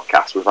these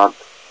podcasts. We've had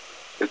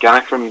a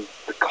guy from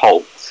the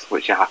Colts,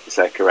 which you have to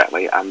say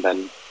correctly, and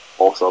then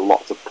also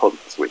lots of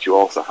punts, which you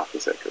also have to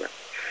say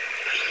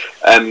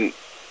correctly.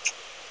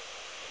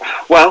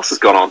 What else has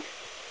gone on?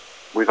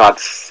 We've had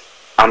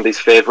Andy's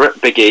favourite,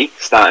 Big E,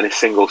 starting his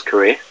singles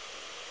career.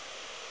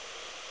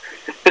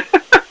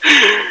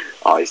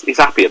 Oh, he's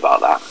happy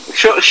about that.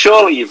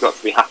 Surely you've got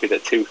to be happy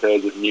that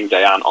 2/3 of New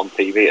Day aren't on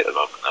TV at the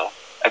moment, though.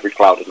 Every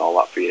cloud and all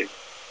that for you.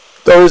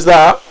 There is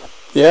that,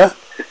 yeah.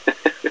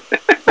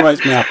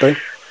 Makes me happy.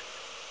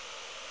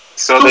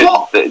 So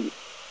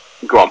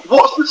go on.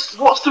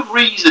 What's the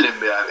reasoning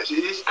behind this?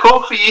 Is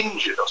Kofi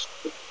injured or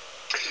something?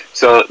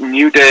 So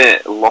New Day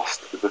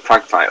lost the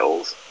tag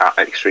titles at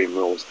Extreme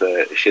Rules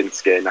to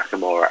Shinsuke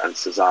Nakamura and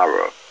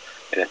Cesaro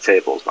in a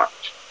tables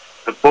match.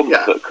 The bump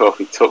that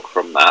Kofi took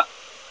from that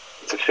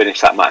to finish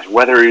that match,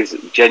 whether he's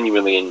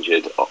genuinely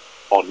injured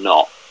or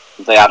not,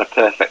 they had a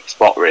perfect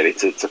spot really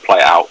to play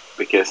it out,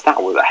 because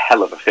that was a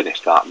hell of a finish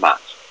to that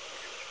match.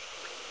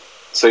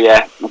 So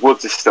yeah,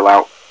 Woods is still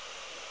out,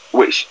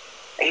 which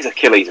his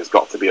Achilles has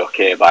got to be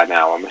okay by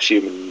now. I'm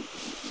assuming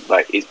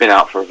he's been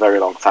out for a very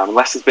long time,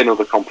 unless there's been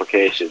other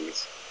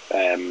complications,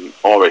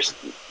 or it's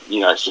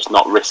just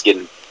not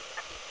risking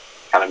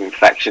kind of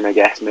infection, I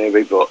guess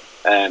maybe. But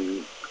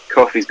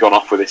Kofi's gone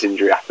off with this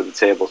injury after the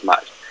tables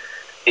match.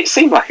 It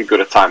seemed like a good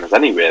a time as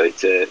any really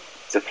to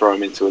throw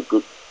him into a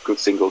good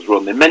singles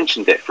run. They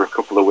mentioned it for a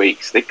couple of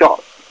weeks. They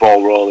got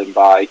ball rolling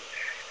by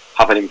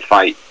having him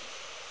fight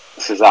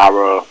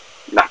Cesaro,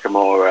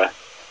 Nakamura,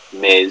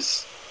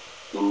 Miz,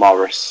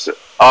 Morris.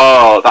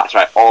 Oh, that's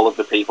right. All of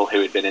the people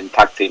who he'd been in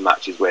tag team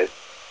matches with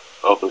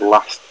over the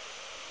last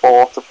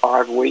 4 to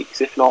 5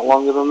 weeks, if not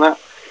longer than that.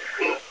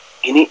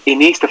 He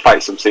needs to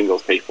fight some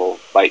singles people.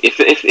 Like if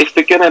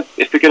they're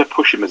gonna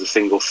push him as a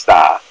singles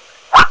star,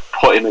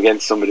 put him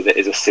against somebody that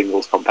is a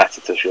singles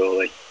competitor.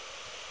 Surely.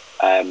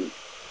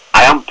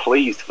 I am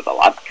pleased for the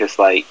lad, because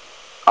I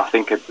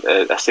think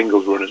a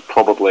singles run is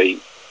probably,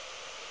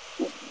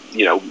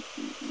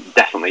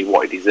 definitely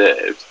what he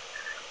deserves.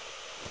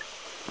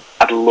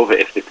 I'd love it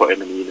if they put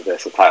him in the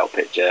Universal title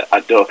picture.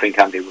 I don't think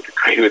Andy would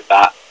agree with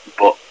that,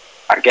 but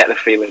I get the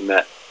feeling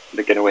that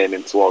they're going to aim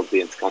him towards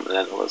the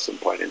Intercontinental at some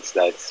point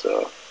instead,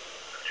 so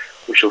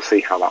we shall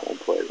see how that one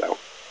plays out.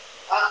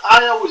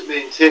 I always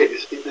maintain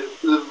this.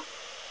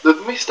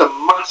 They've missed a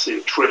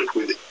massive trick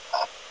with it.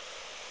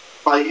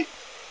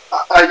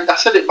 I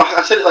said it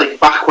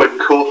back when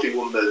Kofi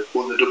won the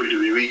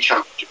WWE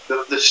Championship.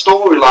 The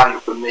storyline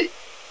for me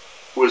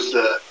was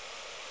that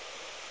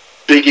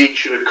Big E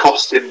should have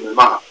cost him the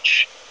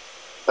match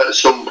at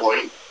some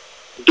point,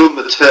 done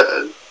the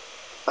turn,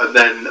 and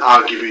then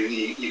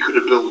arguably you could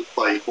have built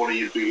one of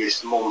your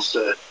biggest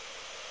monster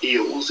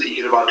heels that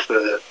you could have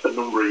had for a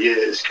number of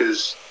years,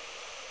 because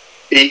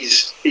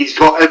he's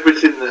got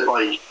everything that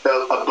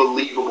a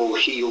believable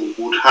heel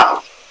would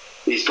have.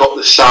 He's got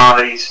the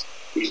size,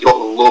 he's got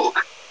the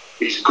look,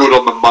 he's good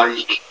on the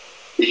mic,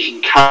 he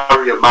can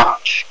carry a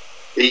match.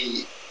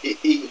 He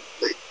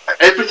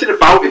everything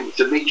about him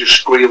to me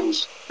just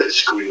screams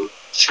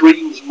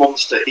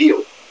monster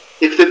heel.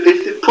 If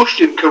they pushed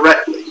him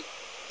correctly,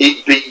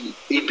 he'd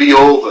be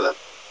over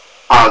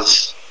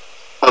as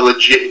a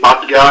legit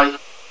bad guy.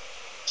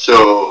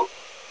 So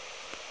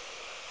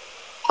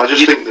I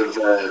just think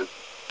they've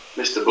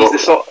missed the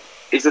boat.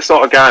 He's the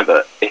sort of guy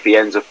that if he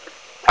ends up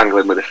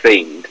tangling with a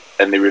Fiend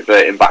and they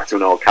revert him back to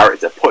an old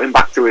character, put him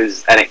back to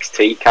his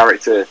NXT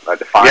character, like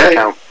the 5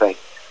 count thing,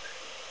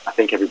 I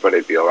think everybody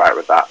would be alright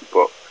with that.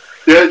 But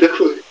yeah,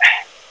 definitely.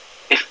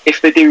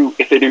 If they do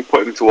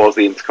put him towards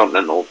the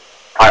Intercontinental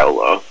title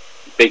though,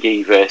 Big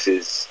E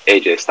versus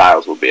AJ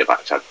Styles would be a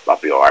match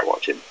I'd be alright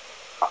watching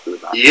after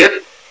that.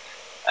 Yep.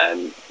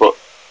 But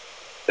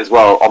as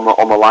well,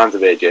 on the lines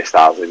of AJ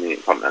Styles in the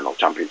Intercontinental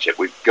Championship,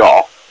 we've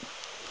got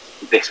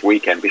this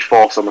weekend,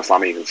 before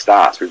SummerSlam even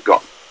starts, we've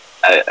got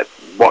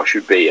what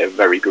should be a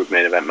very good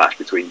main event match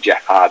between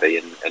Jeff Hardy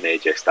and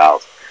AJ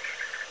Styles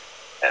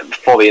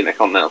for the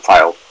Intercontinental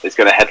title. It's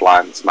going to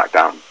headline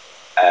SmackDown.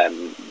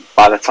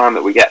 By the time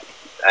that we get,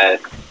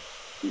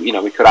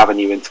 we could have a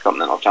new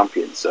Intercontinental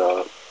Champion.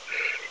 So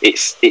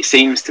it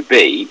seems to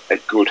be a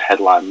good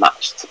headline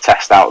match to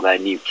test out their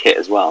new kit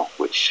as well,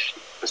 which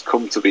has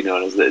come to be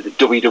known as the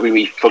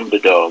WWE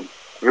Thunderdome.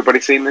 Everybody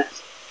seen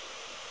this?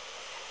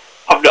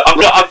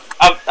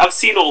 I've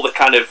seen all the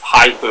kind of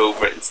hype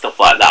over it and stuff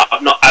like that.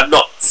 I've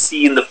not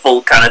seen the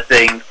full kind of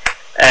thing.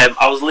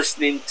 I was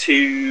listening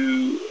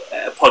to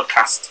a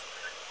podcast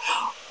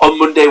on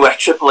Monday where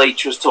Triple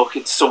H was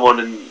talking to someone,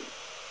 and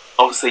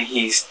obviously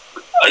he's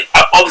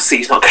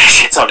not going to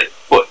shit on it,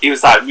 but he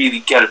was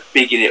really kind of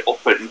bigging it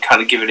up and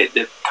kind of giving it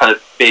the kind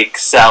of big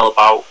sell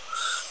about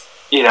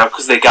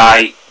because the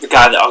guy that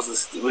I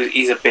was,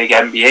 he's a big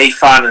NBA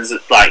fan, and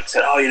like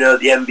said, oh,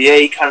 the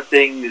NBA kind of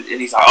thing, and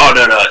he's like, oh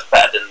no, it's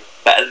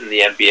better than the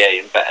NBA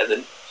and better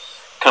than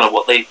kind of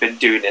what they've been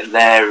doing in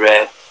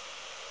their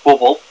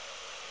bubble.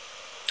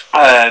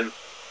 But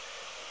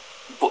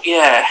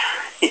yeah,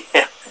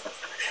 yeah.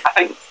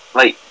 I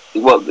think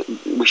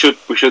we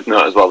should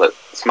note as well that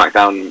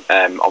SmackDown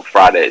on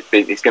Friday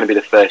it's going to be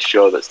the first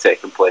show that's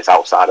taken place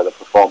outside of the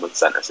Performance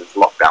Centre since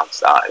lockdown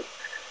started.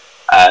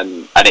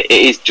 And it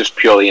is just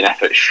purely an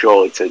effort,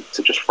 surely, to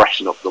just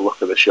freshen up the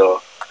look of the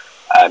show.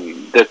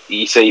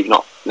 You say you've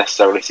not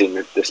necessarily seen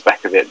the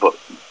spec of it, but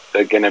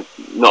they're going to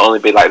not only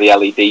be like the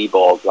LED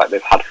boards like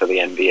they've had for the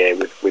NBA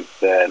with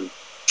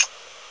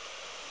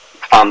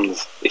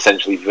fans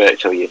essentially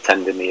virtually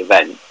attending the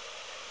event,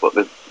 but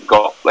they've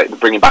got they're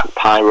bringing back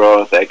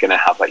pyro. They're going to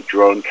have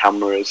drone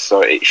cameras,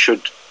 so it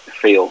should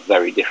feel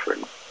very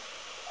different.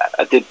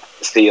 I did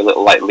see a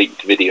little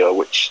leaked video,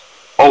 which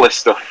all this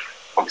stuff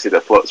obviously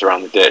that floats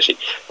around the dirt sheet.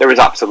 There is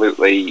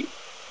absolutely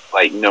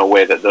no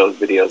way that those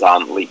videos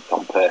aren't leaked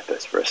on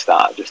purpose for a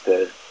start, just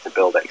to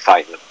build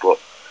excitement. But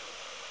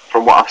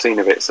from what I've seen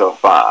of it so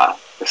far,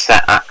 the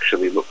set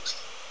actually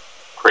looks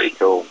pretty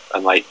cool,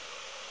 and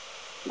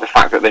the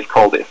fact that they've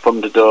called it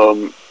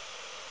Thunderdome,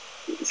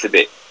 it's a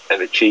bit of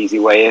a cheesy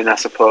way in, I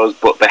suppose,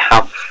 but they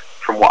have,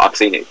 from what I've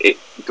seen, it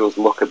does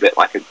look a bit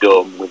like a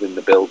dome within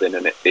the building,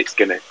 and it's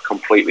going to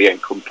completely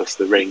encompass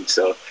the ring,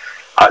 so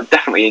I'm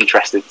definitely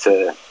interested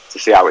to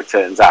see how it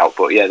turns out.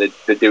 But yeah,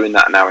 they're doing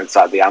that now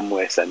inside the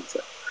Amway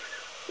Centre.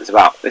 It's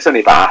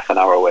only about half an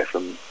hour away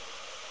from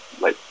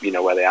where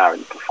they are in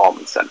the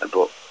Performance Centre,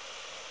 but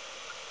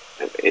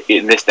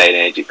in this day and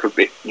age it could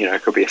be a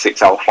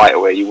 6-hour flight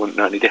away. You wouldn't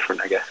know any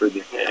different, I guess, would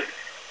you? Yeah.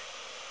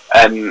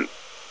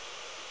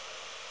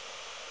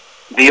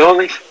 The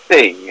only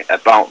thing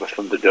about the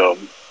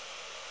Thunderdome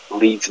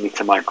leads me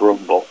to my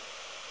grumble.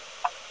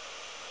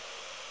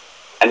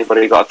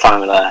 Anybody got a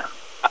timer there?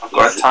 I've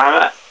got a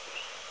timer.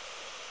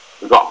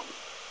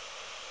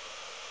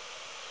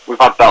 We've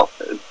had belt,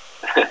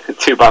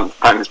 2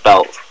 bangs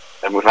belts,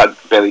 and we've had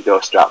Bailey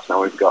Door straps.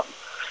 Now we've got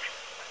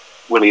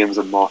Williams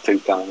and more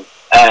 2-timers.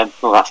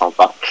 Well, that sounds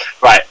bad.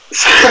 Right.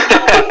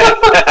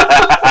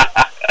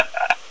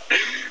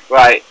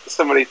 Right.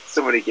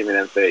 Somebody give me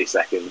them 30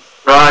 seconds.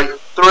 Right.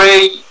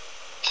 3,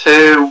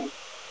 2,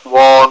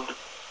 1,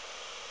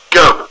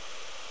 go.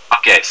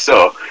 Okay,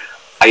 so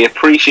I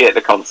appreciate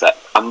the concept.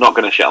 I'm not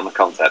going to shit on the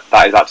concept.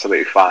 That is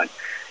absolutely fine.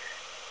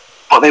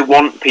 But they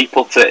want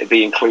people to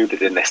be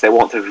included in this. They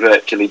want to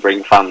virtually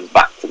bring fans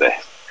back to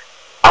this.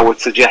 I would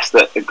suggest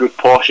that a good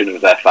portion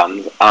of their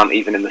fans aren't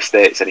even in the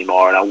States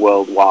anymore and are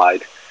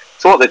worldwide.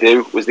 So what they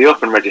do was they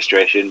open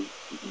registration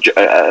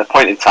at a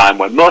point in time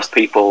when most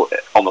people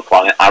on the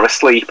planet are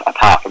asleep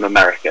apart from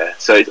America.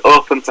 So it's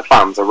open to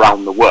fans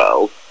around the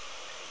world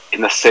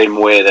in the same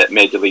way that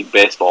Major League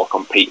Baseball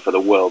compete for the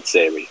World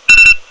Series.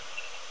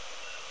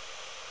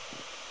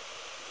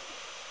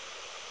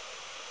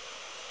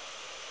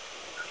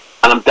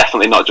 And I'm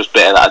definitely not just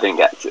bitter that I didn't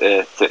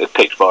get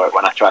picked for it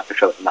when I tried to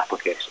fill out an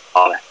application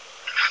on it.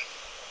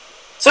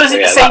 So is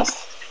it the same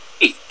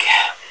week?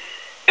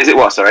 Is it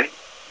what, sorry?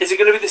 Is it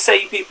going to be the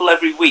same people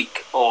every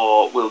week,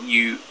 or will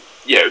you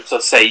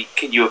say,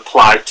 can you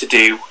apply to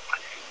do?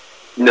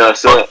 No,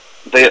 so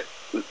they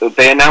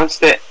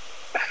announced it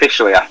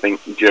officially, I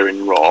think,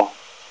 during Raw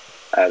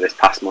this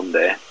past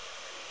Monday.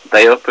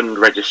 They opened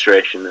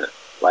registration at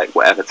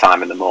whatever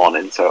time in the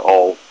morning, so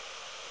all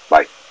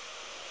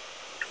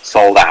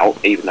sold out,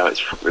 even though it's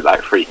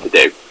free to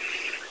do.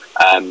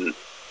 And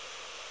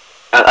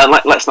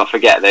let's not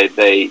forget,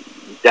 they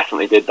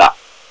definitely did that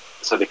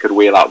so they could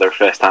wheel out their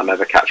first time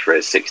ever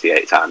catchphrase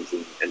 68 times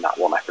in that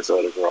one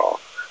episode of Raw.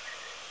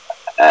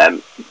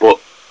 But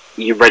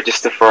you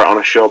register for it on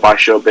a show by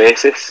show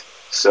basis,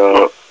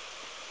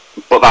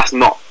 but that's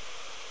not,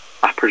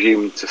 I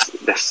presume, to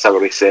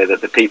necessarily say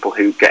that the people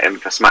who get in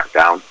for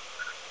SmackDown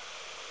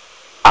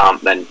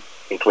aren't then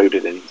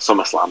included in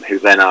SummerSlam, who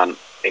then aren't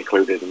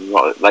included in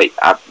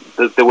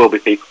there will be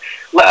people.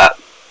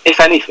 If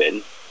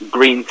anything,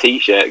 green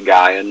t-shirt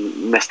guy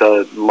and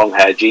Mr. Long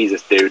Hair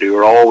Jesus dude, who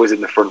are always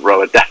in the front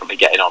row, are definitely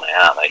getting on it,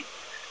 aren't they?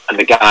 And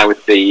the guy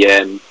with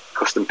the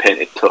custom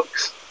painted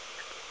tux,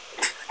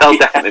 they'll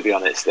definitely be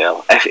on it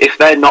still. If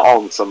they're not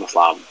on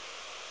SummerSlam,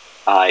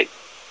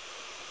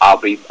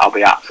 I'll be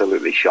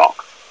absolutely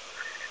shocked.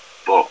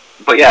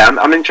 But yeah,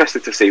 I'm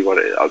interested to see what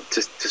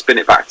to spin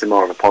it back to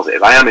more of a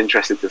positive. I am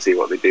interested to see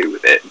what they do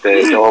with it.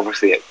 They're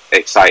obviously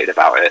excited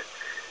about it.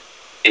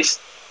 It's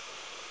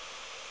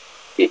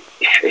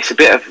a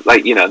bit of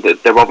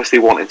they're obviously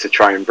wanting to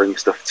try and bring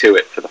stuff to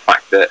it, for the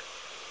fact that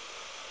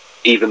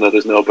even though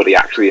there's nobody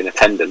actually in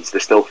attendance, they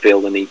still feel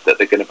the need that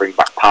they're going to bring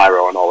back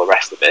pyro and all the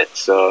rest of it.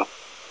 So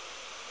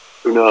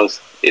who knows?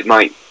 It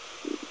might,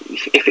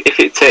 if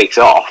it takes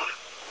off,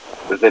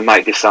 they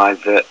might decide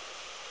that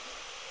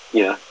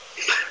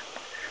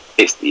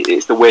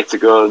it's the way to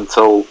go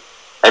until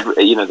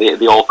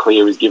the all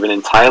clear is given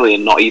entirely,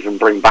 and not even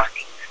bring back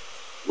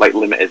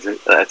limited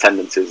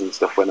attendances and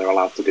stuff when they're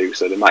allowed to do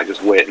so. They might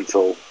just wait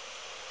until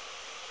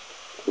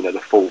the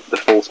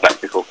full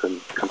spectacle can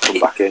come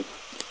back in.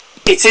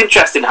 It's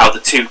interesting how the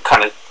two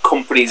kind of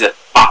companies are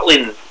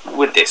battling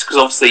with this, because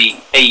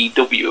obviously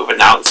AEW have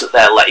announced that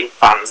they're letting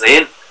fans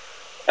in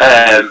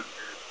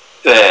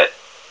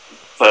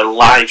for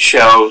live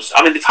shows.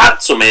 I mean, they've had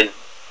some in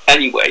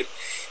anyway,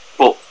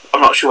 but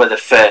I'm not sure whether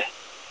for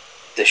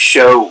the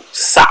show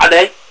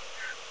Saturday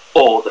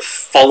or the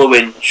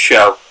following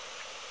show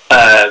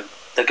they're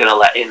going to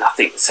let in. I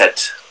think they said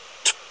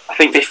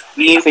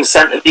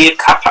 15% of the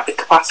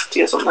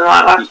capacity or something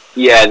like that.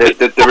 Yeah,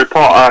 the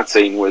report I'd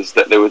seen was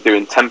that they were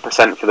doing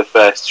 10% for the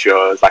first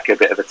show as like a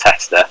bit of a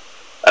tester,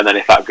 and then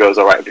if that goes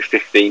alright, it'll be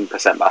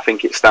 15%. But I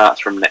think it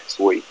starts from next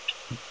week.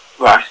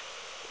 Right.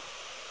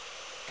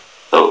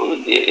 So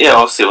yeah,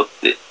 obviously,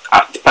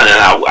 depending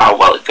on how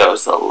well it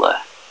goes, they'll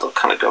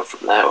kind of go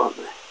from there, won't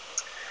they?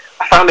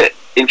 I found it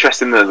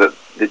interesting though that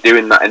they're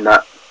doing that in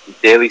that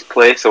Daly's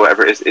place or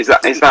whatever it is. Is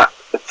that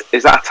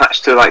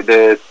attached to like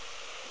the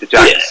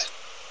Giants?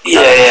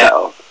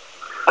 Yeah.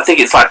 I think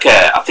it's like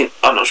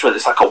I'm not sure whether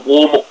it's like a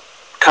warm up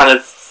kind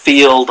of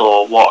field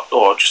or what,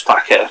 or just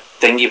like a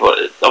thingy.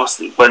 But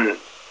obviously, when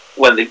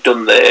they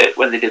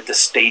did the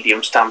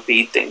Stadium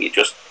Stampede thing,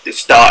 they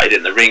started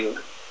in the ring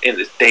in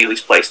the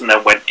Daly's place and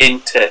then went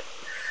into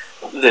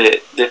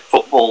the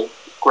football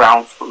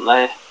ground from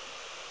there.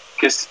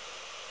 Because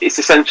it's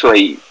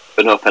essentially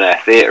an open air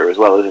theatre as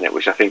well, isn't it?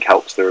 Which I think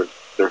helps their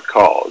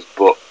cause.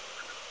 But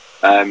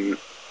I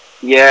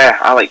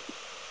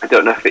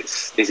don't know if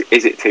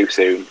is it too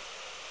soon.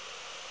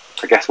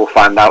 I guess we'll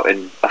find out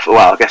a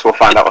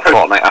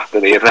fortnight after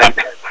the event.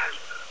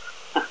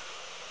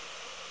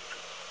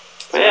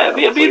 Yeah,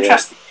 it'll be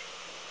interesting.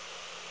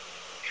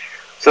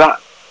 So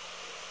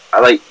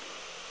that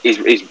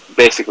is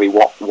basically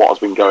what has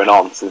been going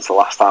on since the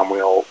last time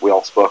we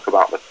all spoke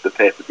about the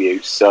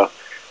pay-per-views. So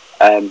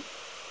I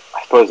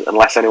suppose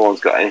unless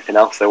anyone's got anything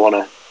else they want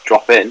to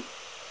drop in,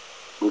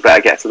 we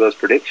better get to those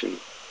predictions.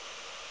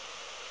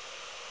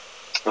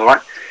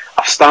 Alright,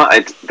 I've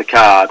started the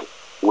card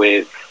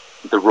with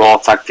the Raw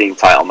Tag Team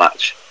title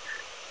match.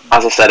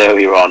 As I said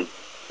earlier on,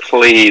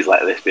 please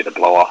let this be the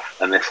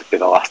blow-off, and this will be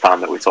the last time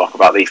that we talk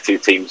about these two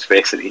teams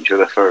facing each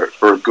other for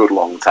a good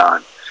long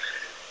time.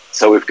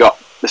 So we've got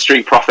the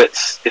Street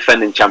Profits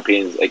defending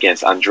champions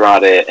against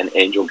Andrade and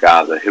Angel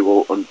Garza, who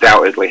will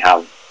undoubtedly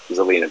have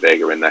Zelina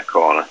Vega in their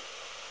corner.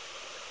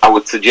 I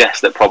would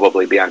suggest that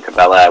probably Bianca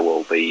Belair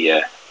will be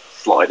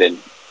slotted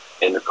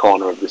in the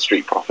corner of the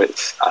Street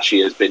Profits, as she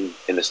has been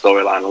in the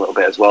storyline a little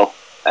bit as well,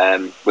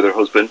 with her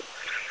husband.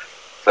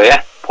 So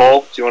yeah,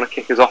 Paul, do you want to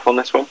kick us off on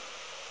this one?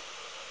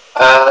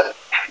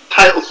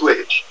 Title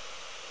switch.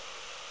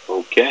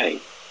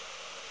 Okay.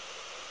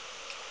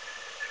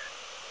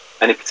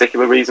 Any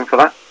particular reason for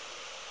that?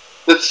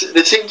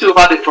 They seem to have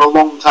had it for a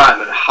long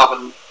time and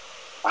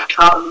I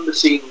can't remember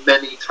seeing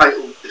many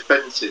title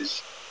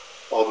defences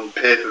on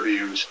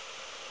pay-per-views.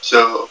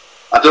 So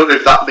I don't know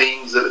if that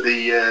means that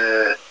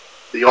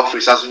the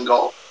office hasn't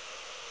got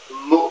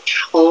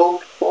much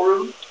hope for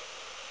them.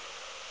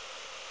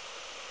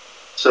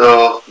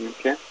 So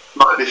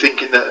might be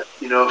thinking that,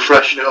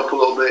 freshen it up a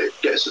little bit,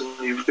 get some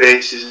new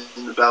faces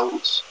in the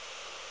belts.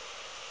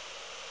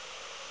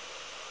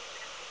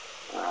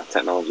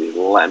 Technology is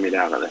letting me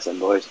down at this end,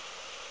 boys.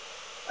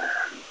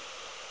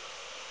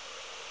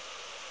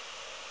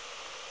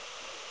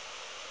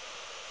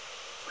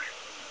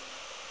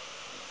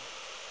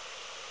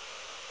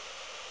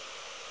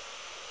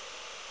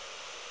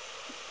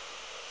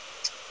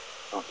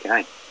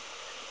 Okay.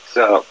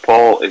 So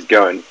Paul is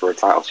going for a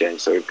title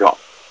change, so we've got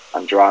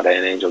Andrade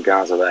and Angel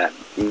Garza there.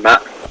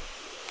 Matt?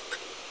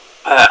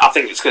 I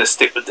think it's going to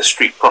stick with the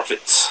Street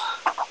Profits.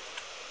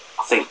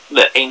 I think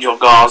the Angel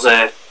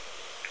Garza,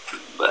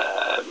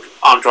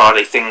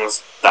 Andrade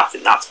things, I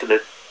think that's going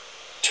to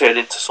turn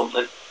into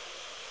something.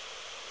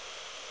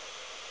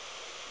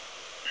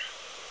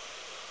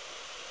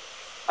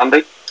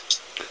 Andy?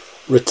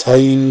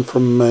 Retain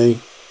from me.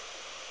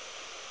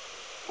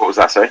 What was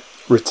that, sorry?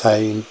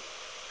 Retain.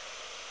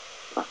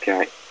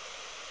 Okay.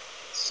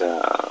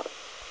 So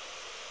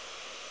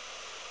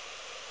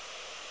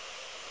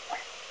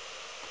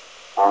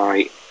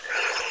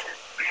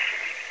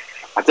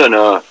I don't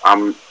know.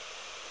 I'm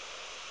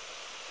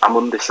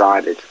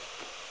undecided.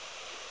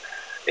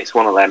 It's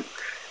one of them.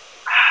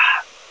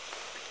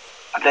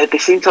 They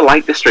seem to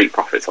like the Street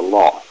Profits a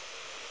lot.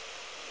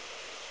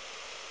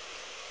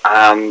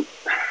 I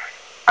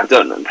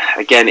don't know.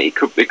 Again, it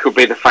could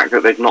be the fact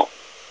that they've not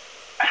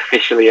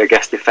officially, I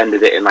guess,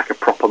 defended it in like a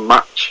proper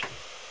match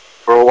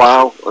for a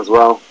while as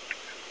well.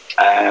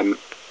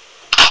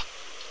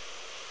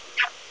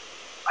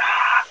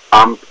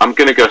 I'm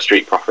gonna go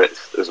Street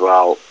Profits as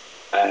well.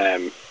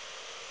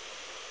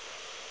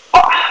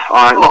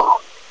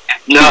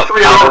 No,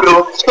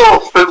 so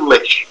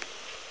foolish.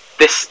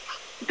 This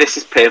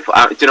is painful.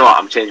 Do you know what?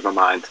 I'm changing my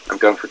mind. I'm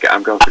going for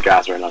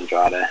Garza and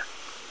Andrade.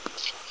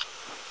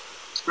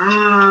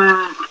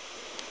 I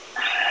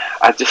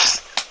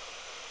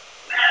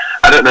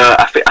don't know.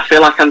 I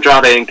feel like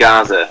Andrade and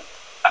Garza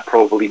are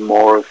probably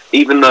more of,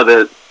 even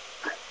though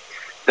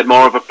they're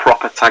more of a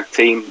proper tag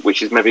team,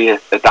 which is maybe a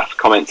daft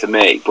comment to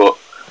make, but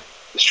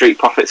the Street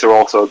Profits are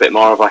also a bit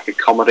more of like a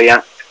comedy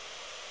act.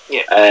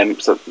 Yeah.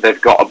 So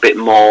they've got a bit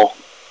more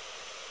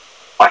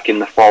like in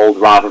the fold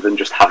rather than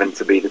just having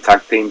to be the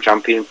tag team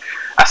champion.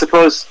 I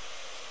suppose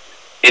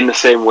in the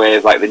same way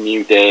as like the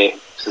New Day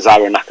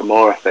Cesaro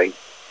Nakamura thing.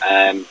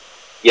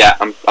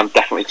 I'm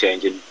definitely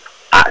changing.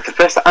 At the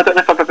first, I don't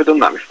know if I've ever done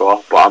that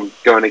before, but I'm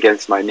going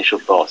against my initial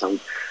thoughts. I'm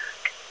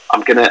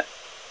gonna,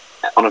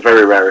 on a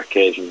very rare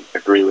occasion,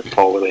 agree with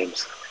Paul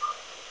Williams.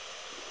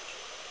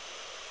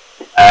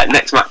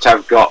 Next match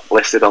I've got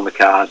listed on the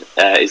card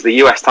is the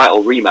US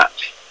title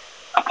rematch.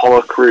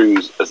 Apollo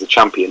Crews as the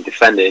champion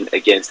defending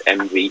against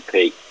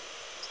MVP.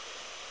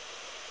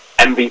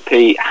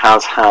 MVP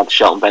has had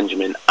Shelton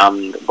Benjamin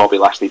and Bobby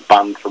Lashley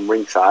banned from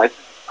ringside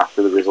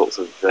after the results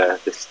of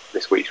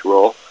this week's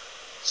Raw.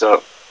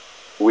 So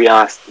we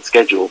are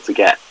scheduled to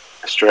get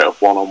a straight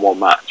up one-on-one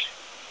match.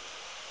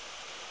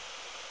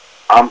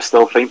 I'm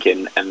still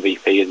thinking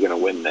MVP is going to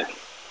win this.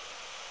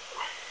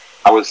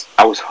 I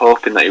was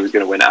hoping that he was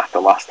going to win it after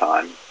last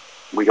time.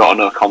 We got a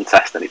no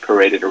contest and he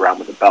paraded around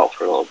with the belt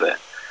for a little bit.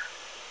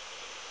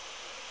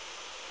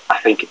 I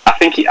think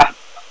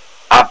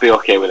I'd be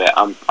okay with it.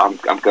 I'm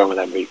going with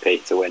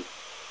MVP to win.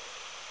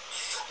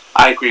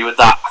 I agree with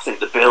that. I think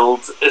the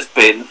build has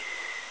been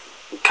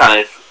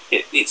kind of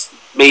it's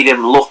made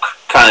him look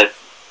kind of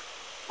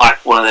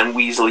like one of them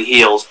Weasley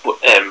heels, but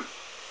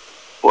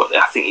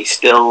I think he's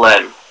still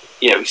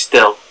he's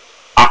still.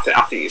 I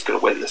think he's going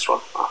to win this one.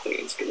 I think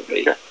it's going to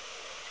be. Okay.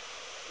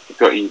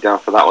 Got you down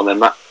for that one then,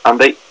 Matt.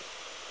 Andy?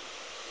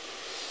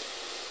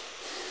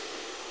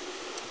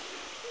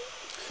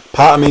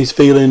 Part of me's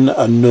feeling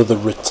another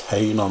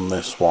retain on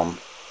this one.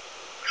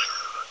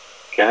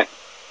 Okay.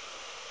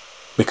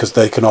 Because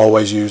they can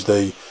always use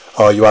you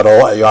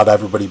had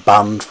everybody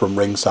banned from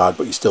ringside,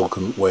 but you still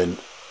couldn't win.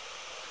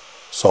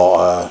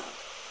 Sort of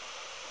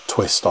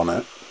twist on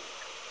it.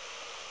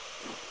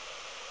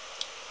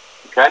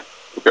 Okay.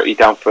 We've got you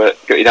down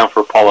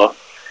for Apollo.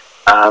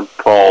 And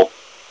Paul,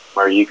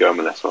 where are you going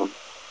with this one?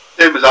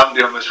 Same as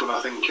Andy on this one.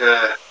 I think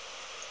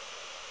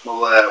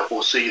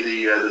we'll see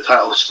the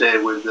title stay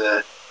with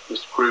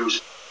Mr.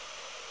 Crews.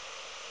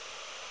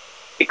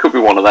 It could be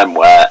one of them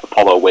where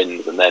Apollo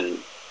wins and then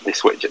they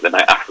switch it the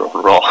night after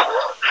on Raw.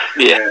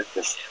 Yeah,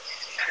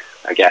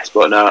 I guess,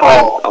 but no.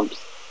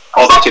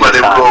 That's where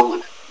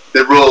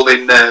they roll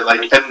in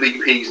like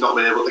MVP's not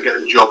been able to get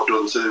the job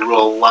done, so they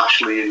roll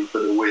Lashley in for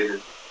the win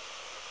and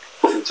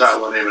put the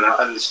title on him,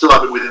 and they still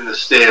have it within the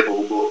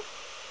stable, but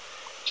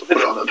put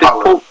it on the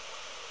power.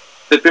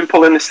 They've been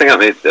pulling this thing at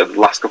me the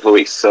last couple of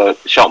weeks. So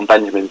Shelton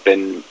Benjamin's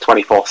been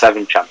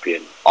 24/7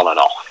 champion on and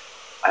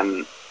off,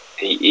 and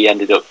he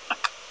ended up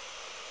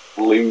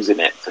losing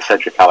it to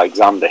Cedric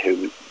Alexander,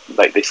 who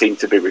like they seem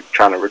to be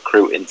trying to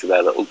recruit into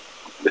their little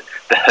the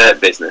Hurt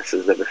business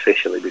as they've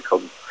officially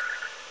become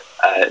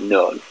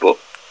known. But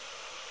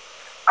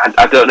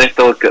I don't know if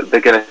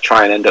they're going to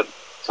try and end up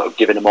sort of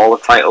giving them all a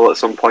title at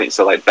some point.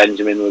 So like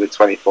Benjamin with a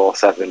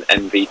 24/7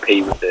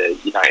 MVP with the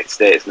United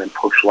States, and then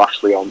push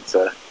Lashley on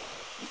to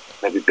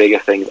maybe bigger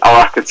things. Or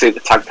I could see the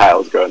tag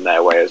titles going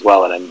their way as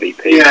well, and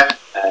MVP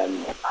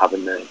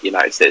having the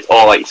United States,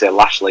 or like you say,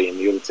 Lashley and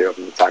the other two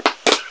having the tag.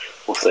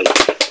 We'll see.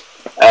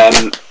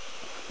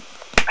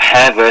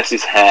 Hair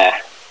versus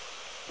hair,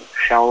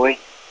 shall we?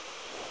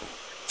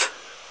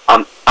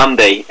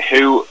 Andy,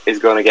 who is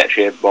going to get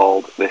shaved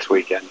bald this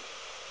weekend?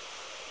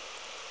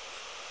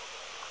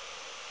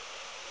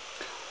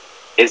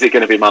 Is it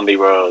going to be Mandy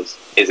Rose?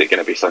 Is it going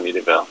to be Sonya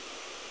Deville?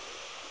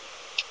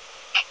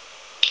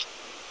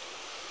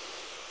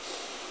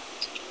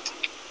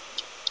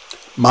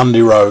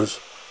 Mandy Rose.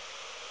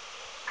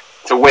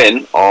 To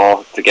win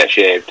or to get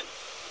shaved?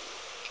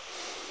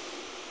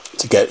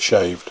 To get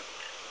shaved.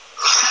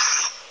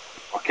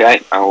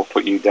 Okay, I will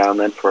put you down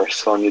then for a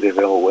Sonya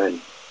Deville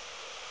win.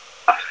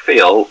 I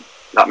feel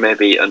that may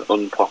be an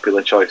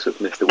unpopular choice with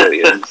Mr.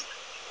 Williams.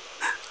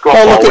 Go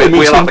on, look Paul, at him,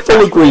 he's we'll in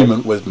full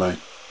agreement with me.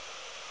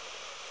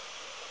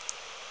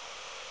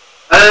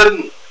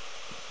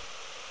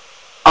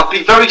 I'd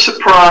be very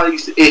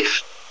surprised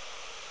if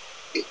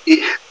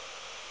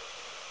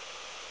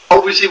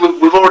obviously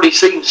we've already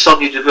seen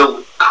Sonya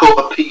Deville cut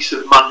a piece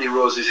of Mandy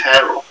Rose's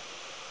hair off,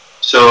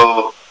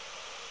 so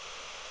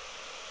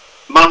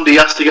Mandy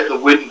has to get the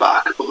win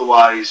back,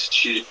 otherwise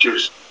she's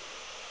just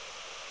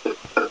a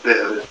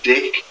bit of a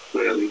dick,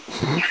 really.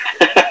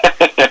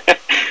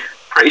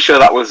 Pretty sure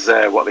that was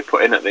what they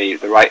put in at the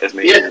writers'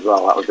 meeting as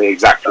well. That was the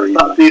exact reason.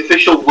 That's the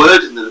official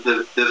wording.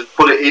 They've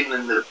put it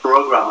in the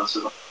programme and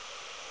stuff.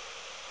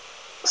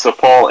 So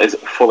Paul is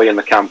fully in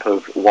the camp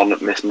of one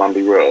Miss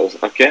Mandy Rose.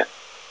 Okay,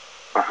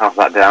 I have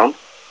that down.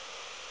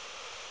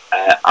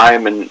 I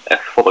am in a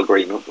full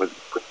agreement with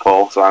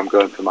Paul, so I'm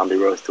going for Mandy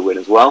Rose to win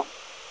as well.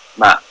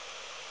 Matt?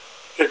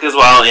 Pick as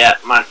well, yeah.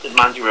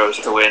 Mandy Rose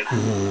to win.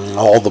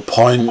 All the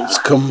points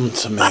come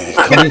to me.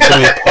 Come to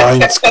me,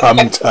 points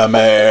come to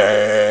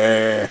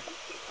me.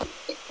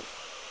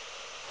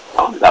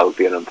 Oh, that would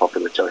be an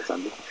unpopular choice,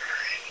 Andy.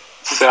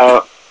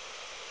 So,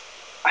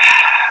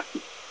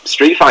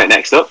 street fight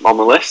next up on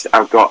the list.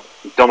 I've got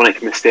Dominic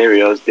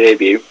Mysterio's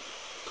debut,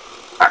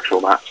 actual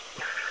match,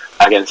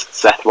 against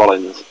Seth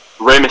Rollins.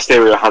 Rey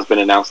Mysterio has been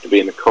announced to be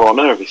in the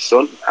corner of his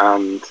son,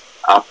 and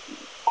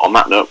on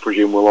that note,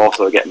 presume we'll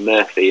also get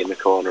Murphy in the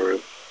corner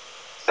of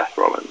Seth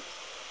Rollins.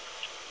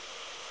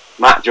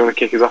 Matt, do you want to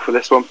kick us off with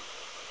this one?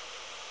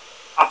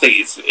 I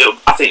think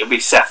it'll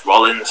be Seth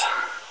Rollins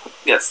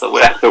gets the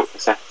win.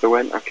 Seth the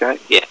win, okay.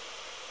 Yeah.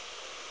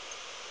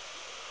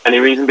 Any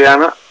reason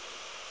behind that?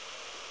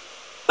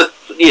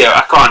 Yeah,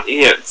 I can't.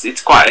 Yeah,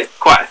 it's quite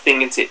a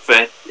thing, isn't it, for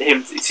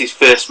him? It's his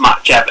first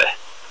match ever,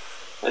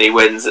 and he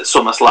wins at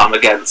SummerSlam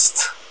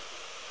against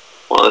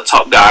one of the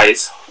top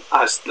guys.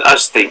 I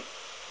just think,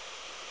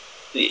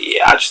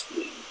 I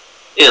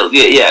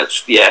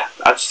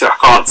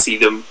can't see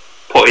them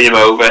putting him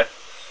over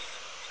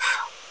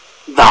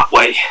that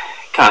way,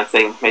 kind of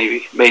thing.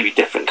 Maybe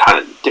different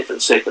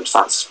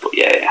circumstances, but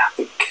yeah, I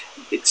think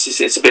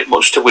it's a bit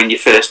much to win your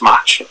first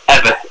match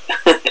ever,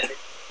 and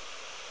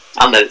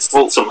then it's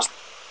SummerSlam.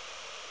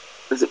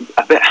 There's a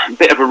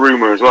bit of a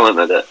rumour as well, isn't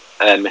there,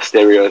 that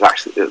Mysterio is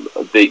actually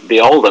the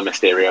older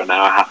Mysterio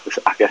now. I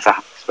guess I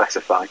have to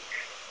specify,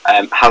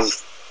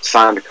 has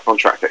signed a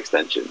contract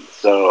extension.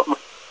 So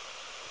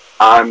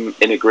I'm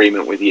in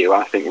agreement with you.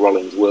 I think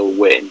Rollins will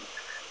win,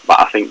 but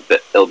I think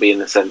that it'll be in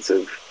the sense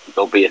of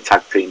there'll be a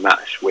tag team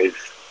match with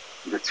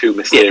the two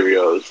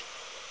Mysterios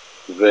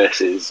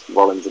versus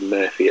Rollins and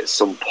Murphy at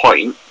some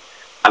point,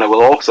 and I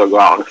will also go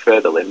out on a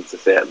further limb to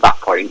say at that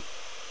point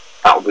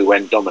that will be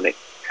when Dominic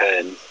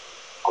turns.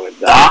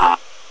 With that.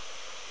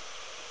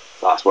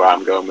 So that's where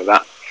I'm going with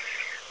that.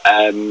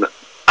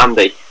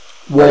 Andy,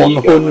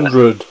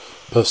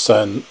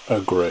 100%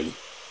 agree.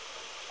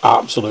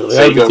 Absolutely,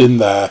 so everything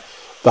there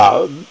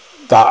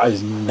that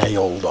is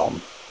nailed on.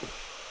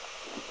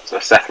 So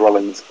Seth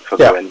Rollins for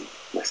the win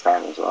this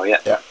time as well.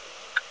 Yeah.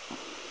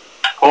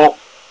 Paul.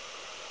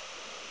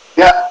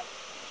 Yeah.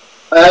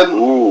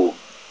 Ooh,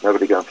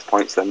 nobody going for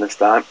points then this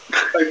time.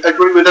 I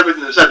agree with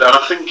everything they said, and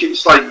I think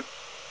it's like.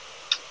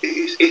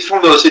 It's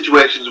one of those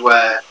situations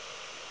where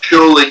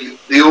surely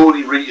the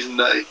only reason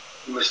that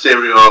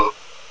Mysterio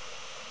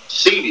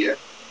Senior.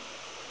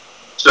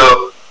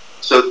 So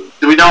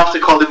do we now have to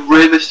call him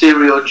Rey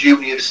Mysterio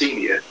Junior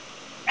Senior?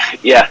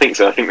 Yeah, I think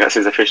so. I think that's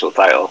his official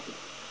title.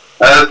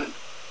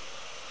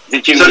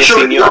 The Junior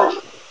Senior.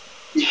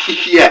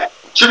 Yeah.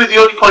 Surely the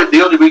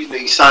only reason that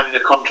he's signing a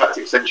contract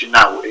extension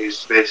now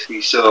is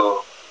basically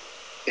so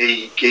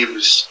he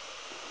gives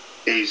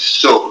his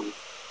son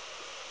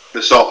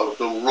the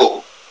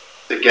run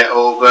to get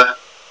over,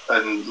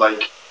 and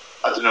like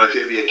I don't know if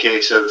it'd be a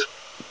case of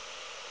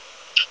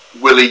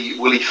will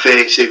he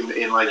face him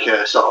in like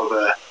a sort of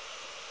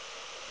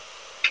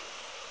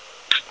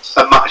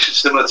a match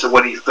similar to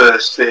when he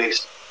first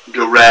faced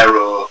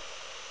Guerrero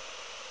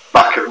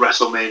back at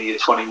WrestleMania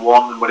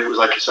 21, when it was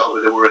like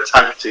they were a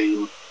tag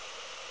team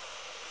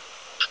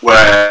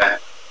where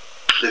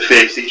they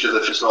faced each other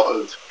for sort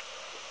of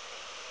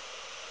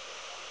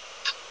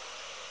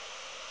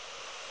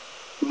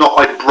not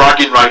like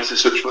bragging rights as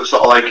such, but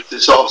sort of like to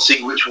sort of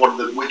see which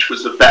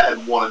was the better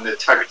one in the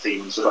tag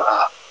team and stuff like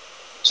that.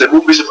 So I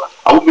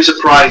wouldn't be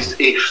surprised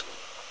if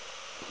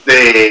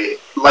they,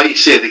 like you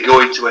say, they go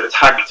into a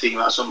tag team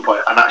at some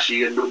point and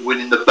actually end up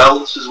winning the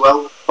belts as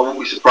well. I wouldn't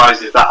be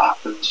surprised if that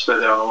happens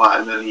further down the line,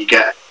 and then you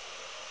get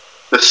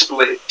the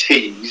split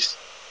teams,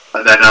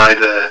 and then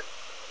either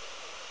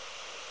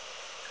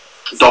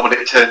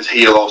Dominic turns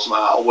heel or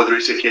something, or whether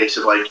it's a case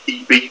of like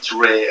he beats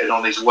Rey and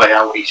on his way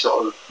out he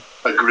sort of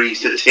agrees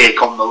to take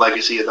on the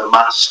legacy of the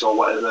mask or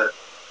whatever.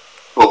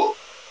 But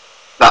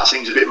that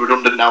seems a bit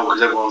redundant now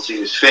because everyone's seen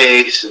his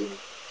face, and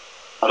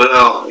I don't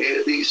know.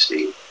 There's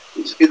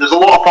a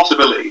lot of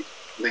possibilities,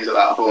 things like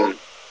that. But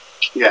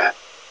yeah,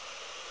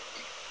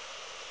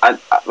 I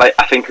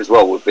think as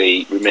well would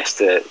be remiss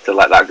to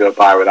let that go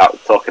by without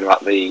talking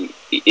about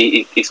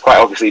he's quite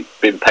obviously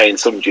been paying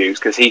some dues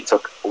because he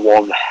took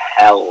one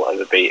hell of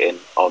a beating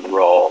on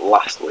Raw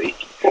last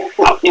week.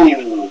 If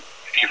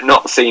you've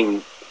not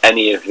seen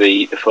any of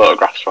the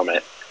photographs from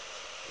it,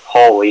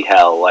 holy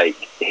hell,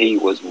 like he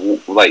was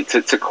like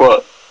to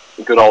quote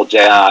good old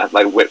JR,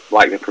 like whipped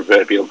like the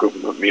proverbial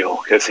government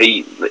mule, because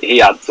he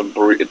had some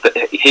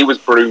he was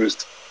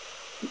bruised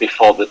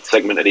before the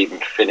segment had even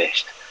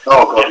finished.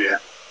 Oh god, yeah.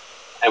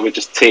 And we're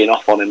just teeing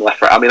off on him left,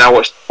 right. I mean, I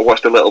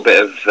watched a little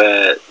bit of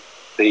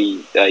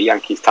the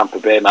Yankees Tampa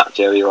Bay match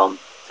earlier on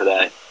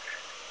today,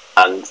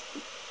 and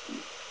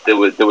there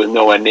was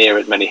nowhere near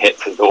as many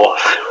hits as there was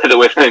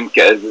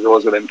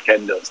with them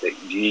kendo sticks.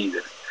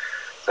 Jesus.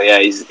 So yeah,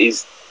 he's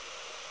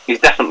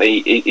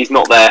definitely he's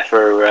not there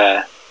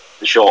for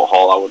the short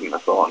haul. I wouldn't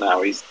have thought.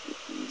 Now he's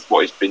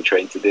what he's been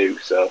trained to do.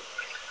 So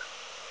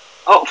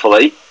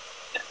hopefully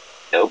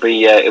it'll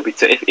be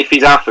if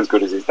he's half as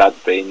good as his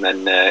dad's been,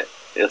 then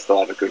he'll still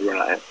have a good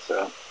run at it.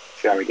 So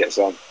see how he gets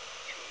on.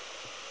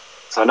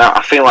 So now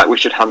I feel like we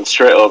should hand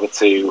straight over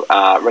to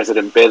our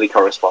resident Bailey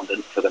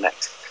correspondent for the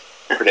next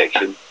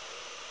prediction.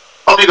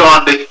 Off you go,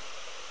 Andy.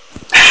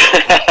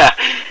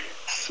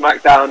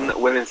 SmackDown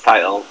Women's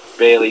title,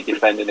 Bayley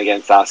defending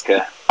against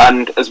Asuka.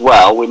 And as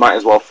well, we might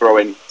as well throw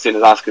in, seeing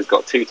as Asuka's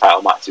got 2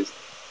 title matches,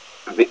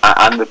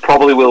 and there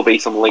probably will be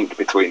some link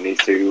between these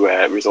 2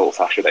 results,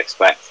 I should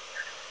expect.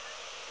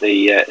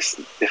 The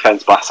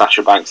defence by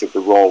Sasha Banks of the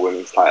Raw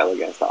Women's title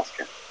against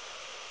Asuka.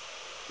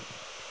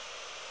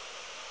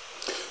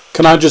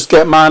 Can I just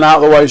get mine out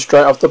of the way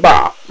straight off the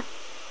bat?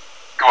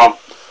 Go on.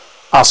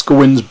 Asuka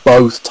wins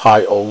both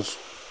titles.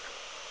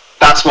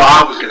 That's what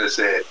I was going to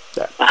say.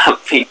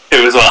 Me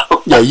too as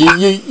well. Yeah,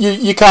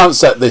 you can't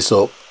set this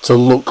up to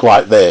look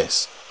like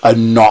this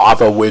and not have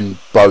her win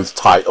both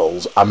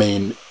titles. I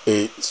mean,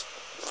 it's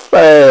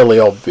fairly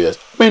obvious.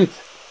 I mean,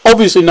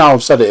 obviously now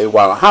I've said it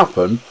won't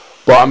happen,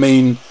 but I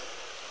mean,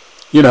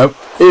 you know,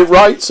 it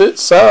writes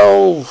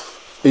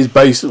itself is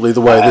basically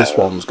the way this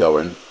one's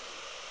going.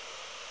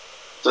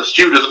 So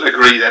Stu doesn't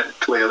agree then,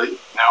 clearly.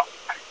 No.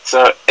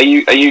 So are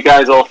you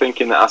guys all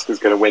thinking that Asuka's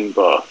going to win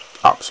both?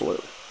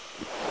 Absolutely.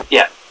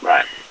 Yeah,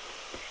 right.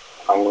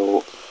 I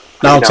will.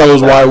 Now tell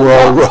us why we're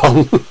all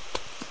wrong.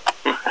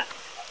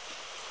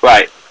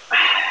 Right.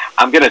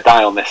 I'm going to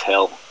die on this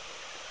hill.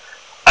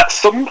 At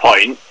some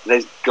point,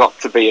 there's got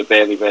to be a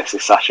Bayley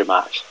versus Sasha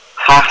match.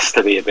 Has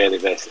to be a Bayley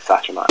versus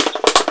Sasha match.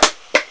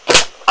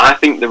 I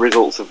think the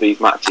results of these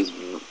matches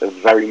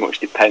very much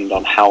depend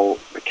on how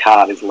the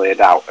card is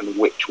laid out and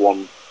which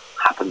one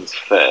happens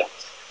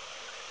first.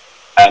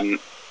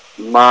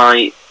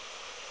 My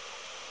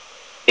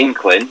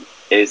inkling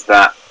is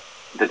that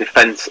the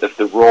defence of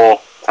the Raw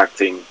tag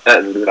team,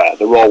 the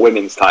Raw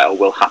Women's title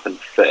will happen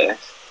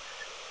first,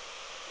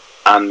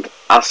 and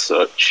as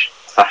such,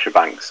 Sasha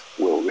Banks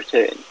will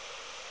retain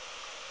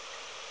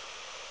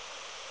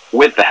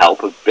with the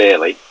help of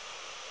Bayley.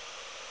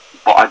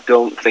 But I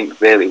don't think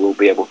Bayley will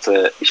be able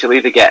to. She'll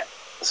either get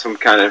some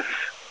kind of.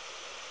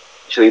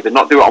 She'll either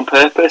not do it on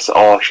purpose,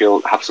 or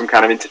she'll have some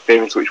kind of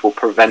interference which will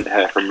prevent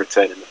her from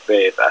returning the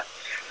favour,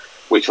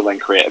 which will then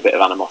create a bit of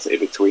animosity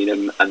between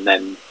them, and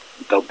then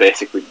they'll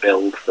basically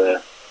build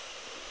the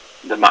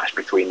match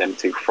between them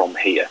two from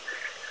here.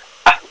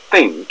 I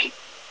think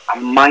I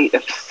might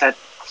have said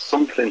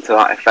something to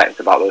that effect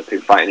about those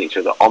two fighting each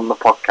other on the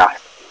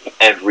podcast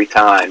every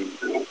time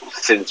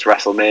since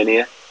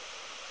WrestleMania.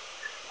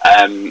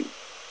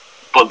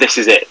 But this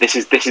is it. This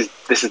is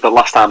the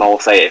last time I will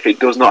say it. If it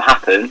does not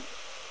happen,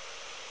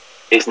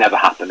 it's never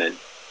happening.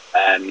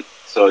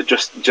 So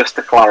just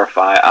to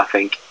clarify, I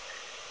think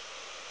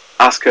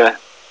Asuka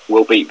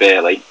will beat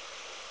Bayley,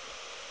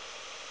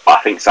 but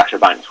I think Sasha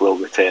Banks will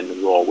retain the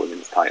Raw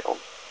Women's title.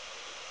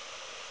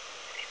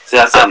 So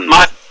that's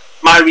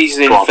my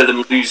reasoning for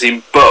them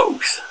losing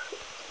both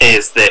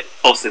is that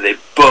obviously they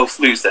both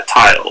lose their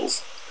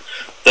titles.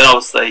 Then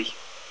obviously,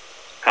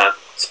 kind of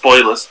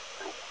spoilers,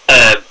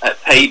 at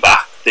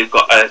Payback they've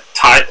got a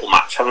title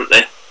match, haven't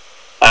they?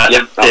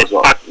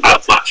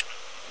 Match.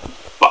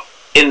 But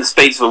in the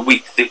space of a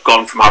week, they've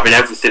gone from having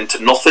everything to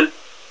nothing,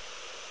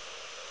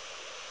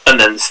 and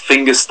then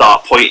fingers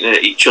start pointing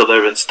at each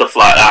other and stuff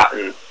like that.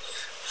 And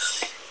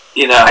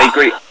you know,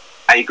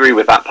 I agree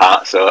with that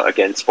part. So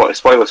again,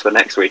 spoilers for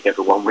next week,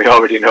 everyone. We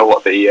already know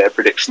what the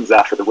predictions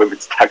are for the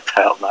women's tag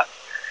title match.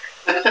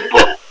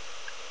 But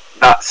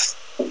that's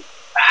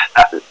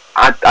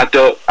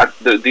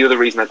the other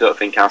reason I don't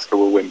think Asuka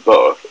will win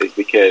both is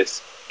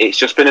because it's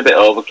just been a bit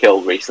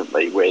overkill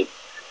recently with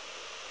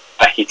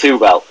Becky 2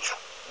 belts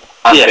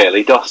and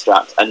Bayley dust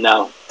straps, and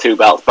now 2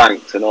 belts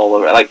Banks and all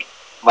of it. Like,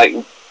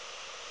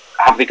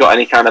 have they got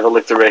any kind of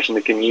alliteration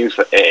they can use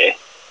for A?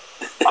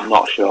 I'm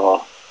not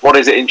sure. What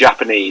is it in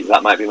Japanese?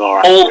 That might be more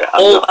accurate.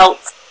 All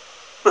belts.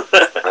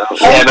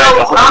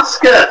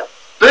 Asuka!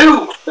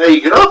 Boom! There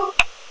you go.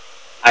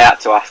 I had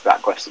to ask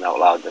that question out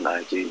loud, didn't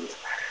I? Jesus.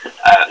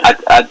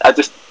 I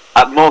just,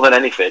 more than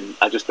anything,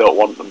 I just don't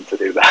want them to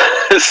do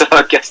that. So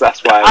I guess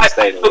that's why I'm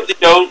staying away. They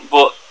don't,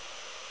 but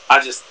I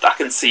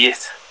can see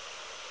it.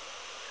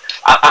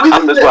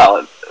 And as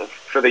well,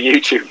 for the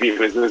YouTube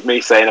viewers, there was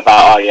me saying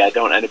about, I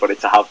don't want anybody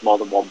to have more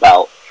than one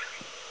belt.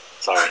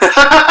 Sorry.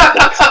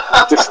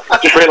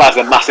 just realised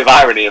the massive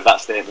irony of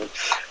that statement.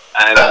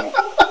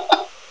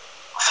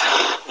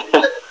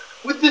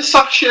 With the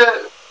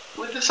Sasha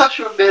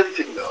and Bayley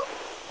thing though,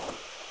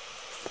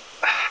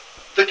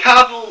 the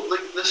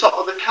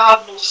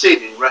cardinal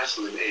sin in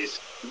wrestling is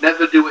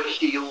never do a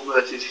heel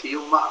versus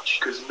heel match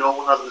because no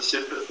one has the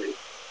sympathy.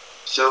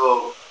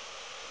 So,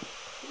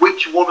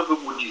 which one of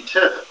them would you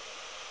turn?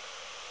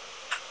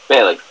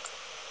 Bayley.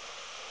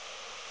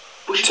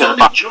 But she's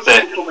only just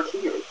become a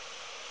heel.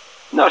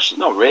 No,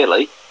 not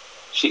really.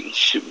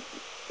 She's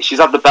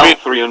had the belt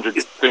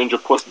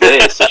 300 plus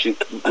days. So she's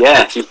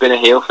been a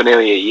heel for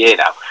nearly a year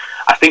now.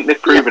 I think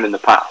they've proven in the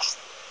past.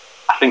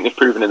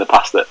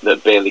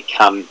 that Bayley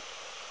can,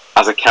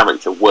 as a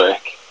character,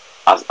 work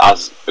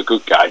as a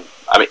good guy.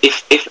 I mean,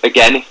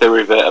 if they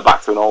revert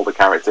back to an older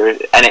character,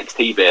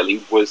 NXT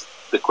Bayley was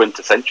the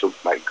quintessential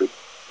Yeah,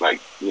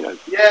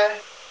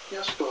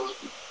 I suppose.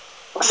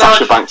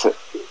 Sasha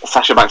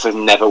Banks has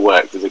never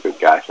worked as a good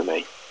guy for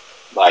me.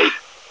 Like,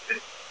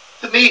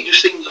 to me, it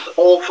just seems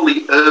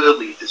awfully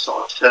early to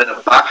sort of turn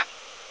her back.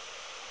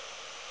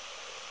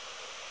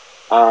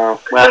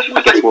 Well,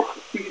 I guess we'll.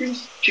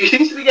 She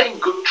seems to be getting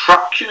good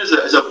traction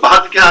as a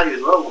bad guy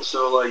as well.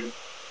 So like,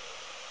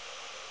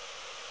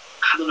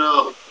 I don't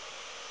know,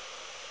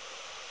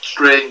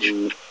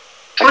 strange.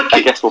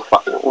 I guess we'll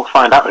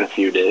find out in a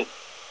few days.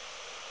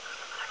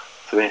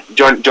 So yeah,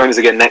 join us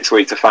again next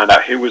week to find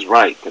out who was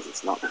right, because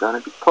it's not going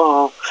to be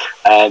Paul.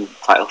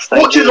 Title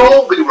stage. Watch us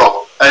all be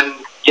wrong, and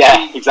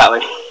yeah,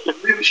 exactly.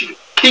 She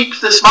keeps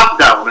the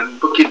SmackDown,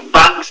 and fucking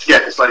Banks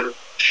gets like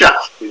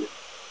shafted.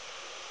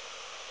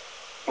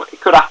 It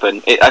could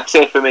happen. I'd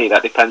say for me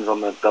that depends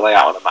on the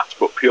layout of the match,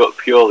 but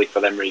purely for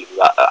them reasons,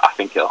 I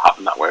think it'll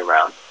happen that way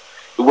around.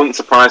 It wouldn't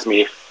surprise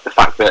me if the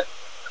fact that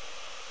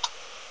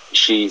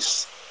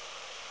she's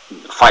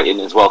fighting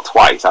as well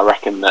twice. I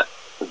reckon the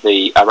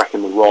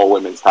Raw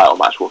Women's Title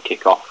match will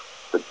kick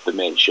off the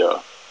main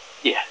show.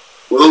 Yeah.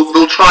 Well,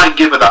 they'll try and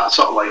give her that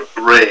sort of like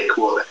break,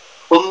 won't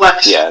they?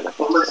 Unless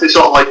they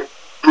sort of like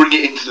bring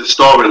it into the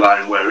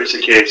storyline where it's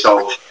a case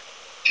of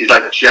she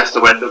has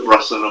to end up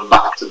wrestling them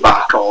back to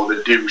back, or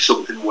they do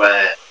something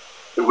where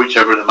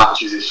whichever of the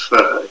matches is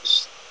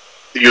first,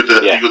 the other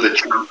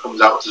champ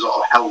comes out to sort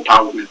of help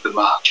out with the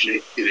match,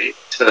 and it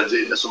turns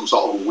it into some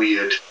sort of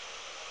weird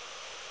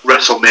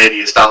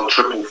WrestleMania style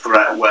triple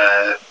threat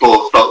where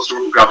both belts are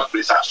up for grabs, but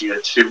it's actually a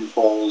 2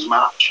 falls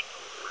match.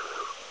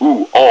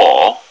 Ooh,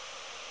 or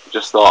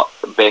just thought,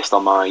 based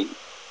on my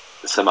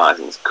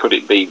surmisings, could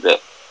it be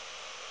that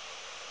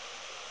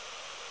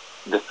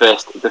the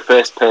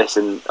first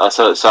person,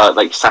 so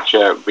like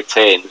Sasha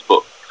retains,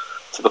 but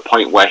to the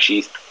point where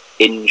she's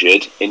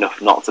injured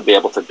enough not to be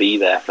able to be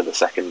there for the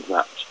second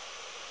match,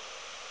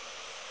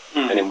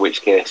 and in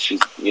which case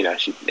she's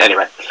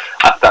anyway.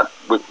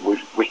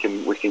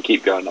 We can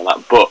keep going on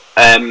that, but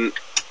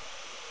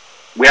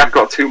we have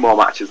got 2 more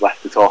matches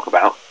left to talk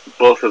about,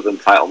 both of them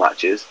title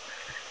matches.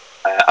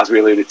 As we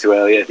alluded to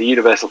earlier, the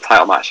Universal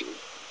title match,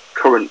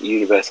 current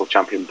Universal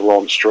Champion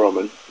Braun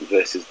Strowman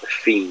versus the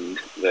Fiend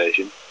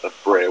version of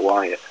Bray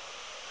Wyatt.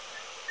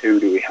 Who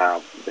do we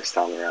have this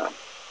time around?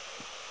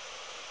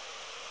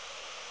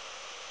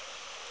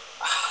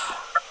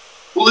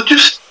 Well,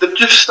 they've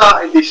just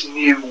started this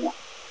new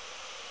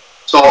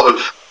sort of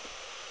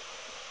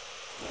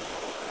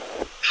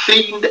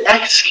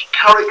Fiend-esque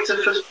character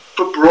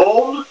for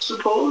Braun, I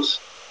suppose,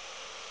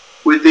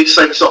 with this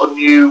like sort of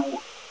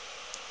new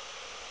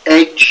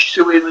edge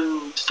to him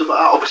and stuff like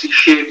that. Obviously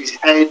shaved his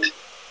head.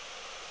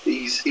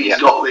 He's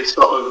got this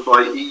sort of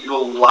like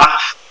evil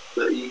laugh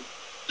that he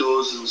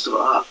does and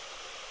stuff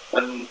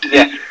like that.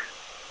 And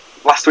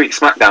last week's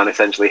SmackDown,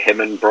 essentially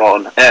him and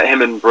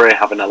Bray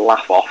having a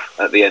laugh off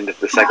at the end of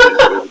the segment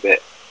was a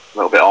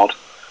little bit odd.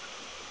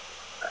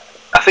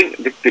 I think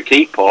the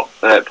key point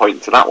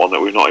to that one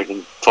that we've not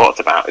even talked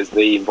about is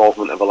the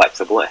involvement of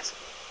Alexa Bliss.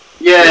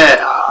 Yeah,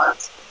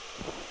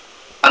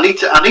 I need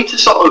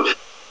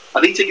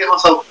to get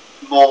myself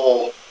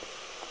more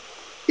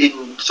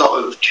in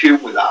sort of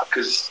tune with that,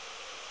 because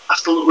I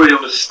still don't really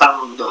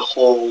understand the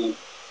whole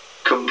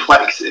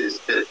complexities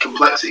of it.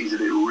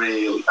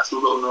 Really, I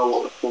still don't know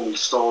what the full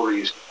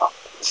story is.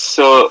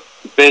 So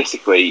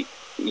basically,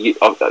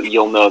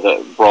 you'll know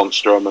that Braun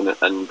Strowman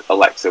and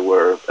Alexa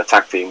were a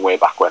tag team way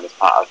back when as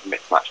part of the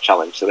Mixed Match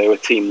Challenge. So they were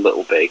Team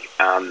Little Big,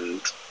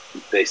 and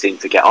they seemed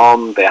to get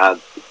on. They had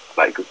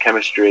like good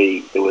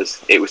chemistry. It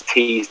was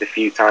teased a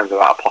few times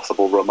about a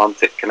possible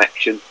romantic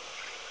connection.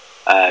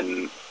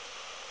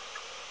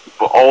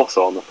 But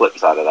also on the flip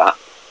side of that,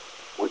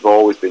 we've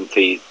always been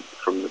teased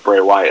from the Bray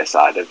Wyatt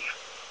side of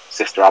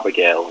Sister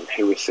Abigail, and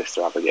who is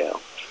Sister Abigail?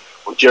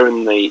 Well,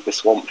 during the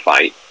Swamp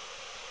fight,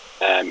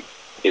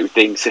 it was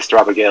deemed Sister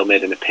Abigail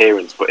made an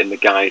appearance, but in the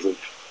guise of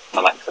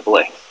Alexa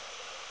Bliss,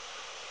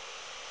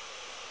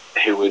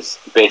 who was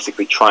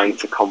basically trying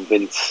to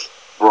convince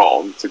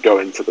Braun to go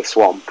into the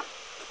swamp.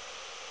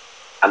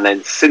 And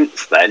then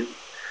since then,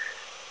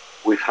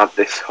 we've had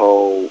this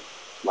whole,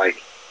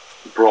 like,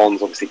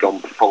 Braun's obviously gone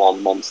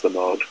full-on monster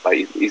mode.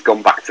 Like, he's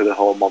gone back to the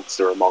whole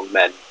monster among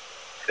men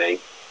thing.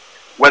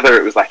 Whether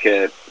it was like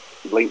a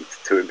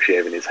linked to him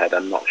shaving his head,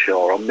 I'm not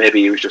sure. Or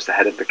maybe he was just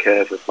ahead of the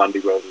curve with Mandy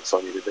Rose and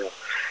Sonya Deville.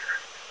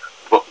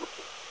 But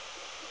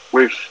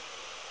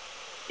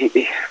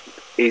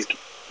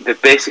they're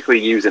basically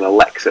using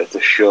Alexa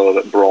to show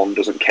that Braun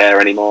doesn't care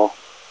anymore.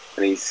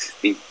 And he's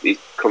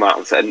come out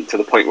and said, to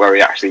the point where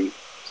he actually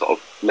sort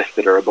of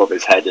lifted her above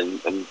his head and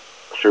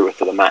threw her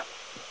to the mat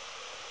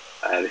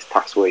this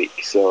past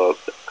week. So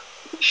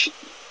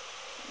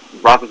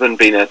rather than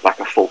being a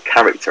full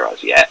character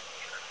as yet,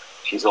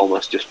 she's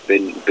almost just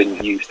been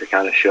used to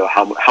kind of show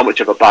how much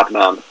of a bad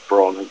man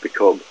Braun has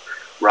become,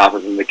 rather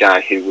than the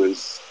guy who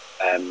was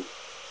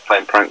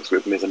playing pranks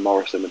with Miz and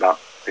Morrison about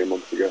 2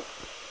 months ago.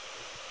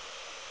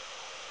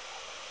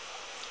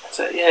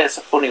 So, yeah, it's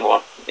a funny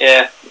one.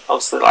 Yeah,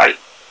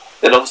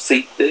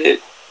 obviously the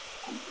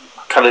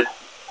kind of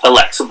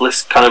Alexa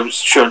Bliss kind of was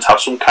shown to have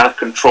some kind of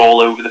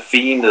control over the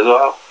Fiend as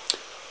well.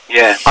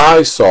 Yeah,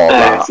 I saw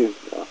that.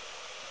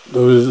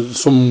 There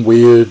was some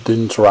weird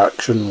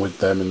interaction with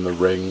them in the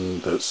ring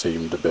that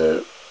seemed a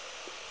bit.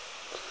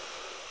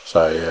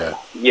 So yeah.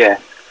 Yeah.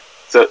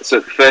 So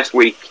the first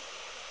week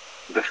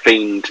The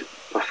Fiend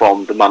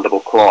performed the Mandible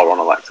Claw on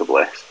Alexa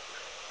Bliss,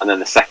 and then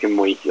the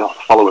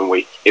following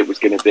week, it was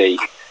going to be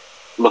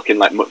looking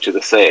like much of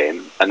the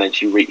same, and then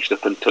she reached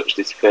up and touched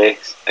his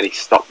face, and he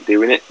stopped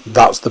doing it.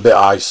 That's the bit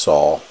I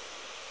saw.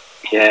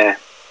 Yeah.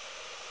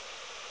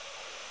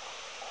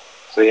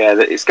 So yeah,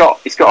 it's got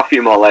a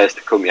few more layers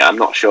to come yet. I'm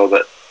not sure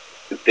that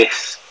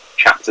this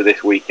chapter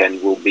this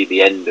weekend will be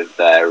the end of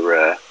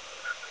their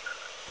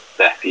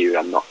feud.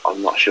 I'm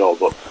not sure,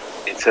 but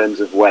in terms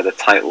of where the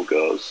title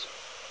goes,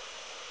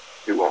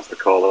 who wants to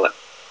call it?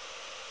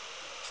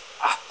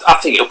 I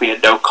think it'll be a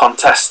no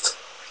contest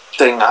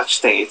thing. I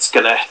just think it's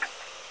gonna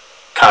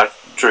kind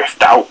of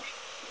drift out.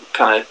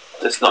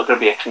 There's not going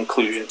to be a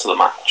conclusion to the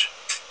match.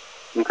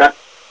 Okay.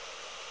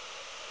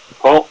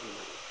 Paul?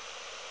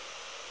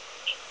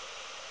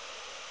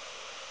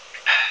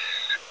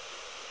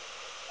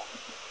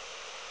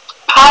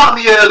 Part of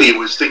me earlier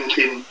was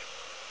thinking,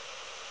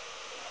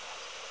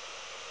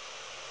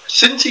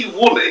 since he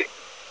won it,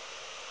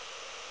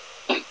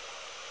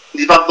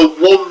 you've had the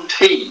one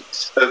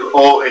tease of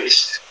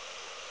Otis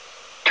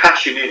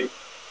cashing in,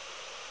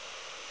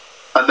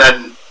 and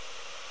then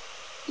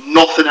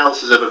nothing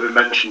else has ever been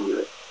mentioned with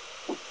it.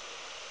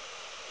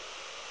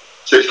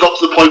 So it's got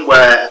to the point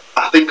where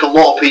I think a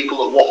lot of people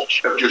that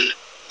watch have just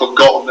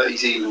forgotten that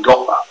he's even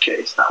got that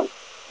case now,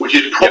 which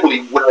is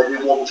probably where they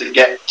want to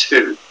get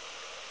to.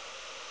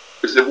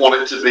 Because they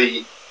want it to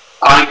be,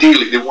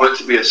 ideally, they want it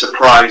to be a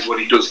surprise when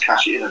he does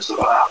cash it in and stuff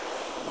like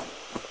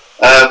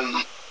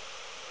that.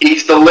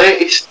 He's the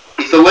latest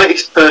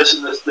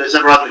person that's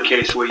ever had the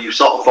case where you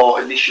sort of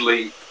thought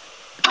initially,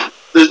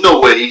 there's no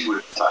way he's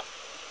winning the title.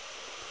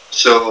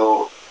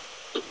 So,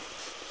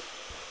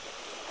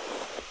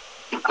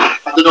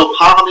 I don't know,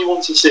 part of me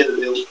wants to say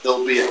that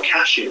there'll be a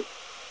cash-in,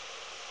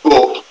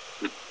 but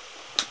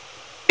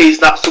is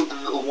that something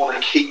that they'll want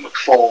to keep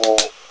for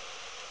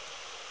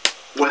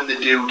when they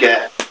do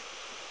get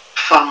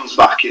fans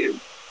back in,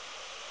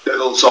 that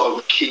they'll sort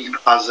of keep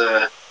as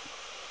a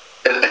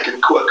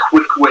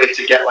quick way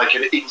to get like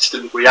an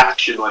instant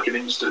reaction, like an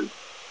instant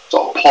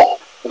sort of pop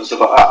and stuff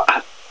like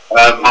that?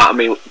 Part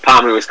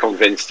of me was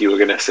convinced you were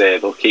going to say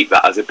they'll keep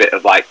that as a bit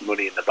of like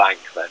Money in the Bank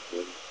then.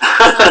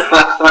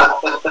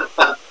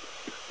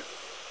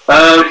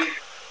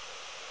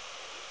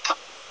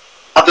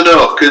 I don't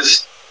know,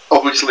 because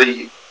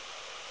obviously,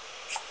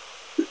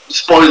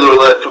 spoiler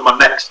alert for my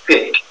next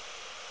pick,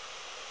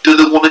 do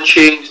they want to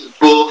change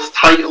both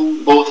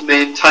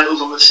main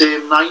titles on the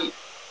same night?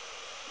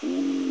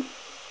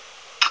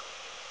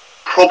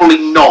 Probably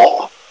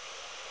not.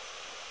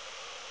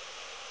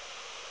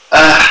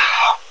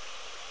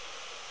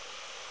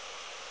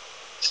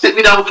 Stick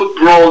me down for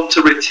Braun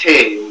to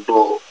retain,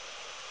 but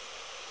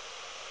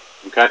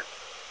okay.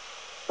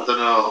 I don't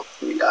know.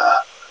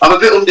 I'm a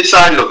bit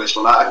undecided on this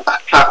one. I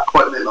can't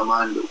quite make my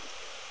mind up.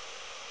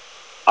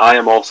 I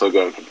am also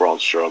going for Braun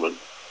Strowman,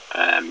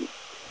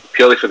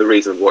 purely for the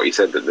reason of what you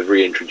said, that they've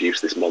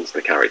reintroduced this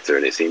monster character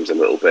and it seems a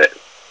little bit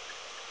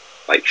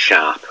like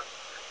sharp.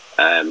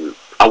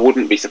 I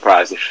wouldn't be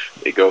surprised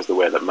if it goes the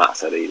way that Matt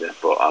said either,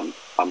 but I'm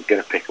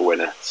going to pick a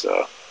winner,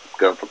 so I'm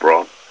going for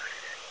Braun.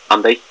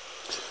 Andy?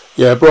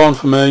 Yeah, Braun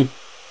for me.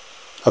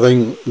 I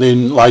think,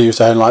 like you were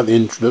saying, like the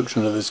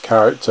introduction of this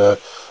character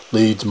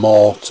leads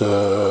more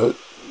to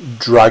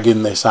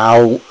dragging this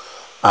out,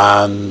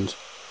 and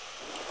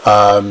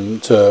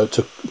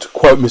to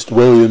quote Mr.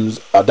 Williams,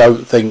 I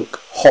don't think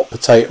hot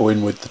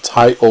potatoing with the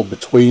title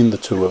between the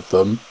two of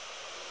them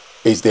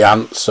is the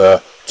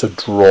answer to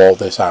draw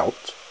this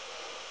out.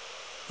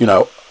 You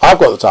know, I've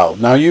got the title,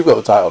 now you've got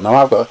the title, now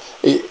I've got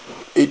it.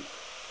 It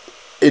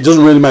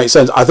doesn't really make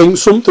sense. I think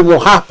something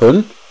will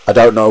happen. I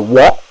don't know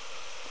what,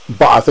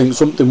 but I think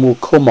something will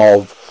come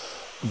of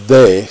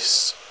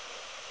this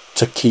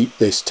to keep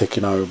this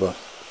ticking over,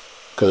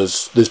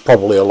 because there's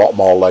probably a lot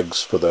more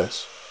legs for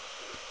this.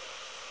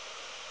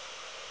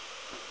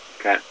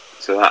 Okay,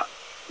 so that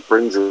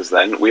brings us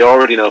then. We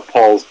already know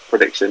Paul's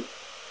prediction.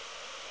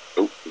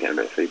 Oh, getting a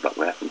bit of feedback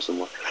there from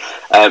someone.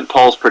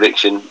 Paul's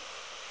prediction.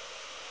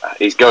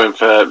 He's going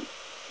for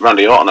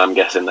Randy Orton, I'm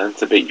guessing, then,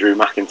 to beat Drew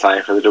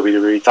McIntyre for the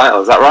WWE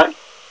title. Is that right?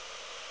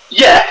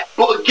 Yeah,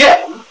 but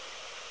again,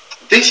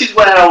 this is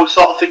where I was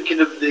sort of thinking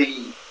of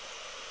the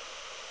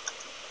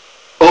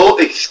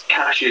Otis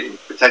cash-in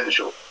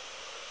potential.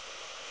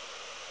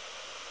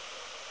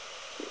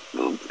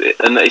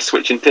 And that he's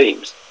switching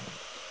teams?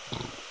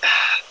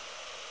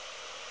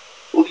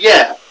 Well,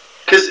 yeah,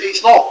 because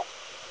it's not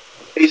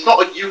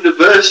a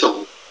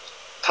universal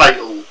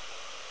title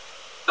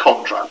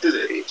contract, is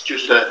it? It's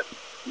just a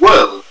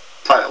world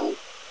title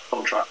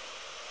contract.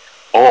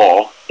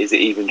 Or is it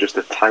even just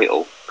a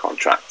title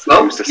contract?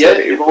 Well, yeah,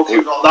 you've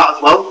also got that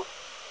as well.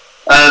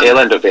 It'll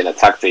end up being a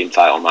tag team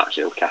title match.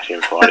 He'll cash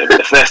in for it. It'll be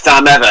the first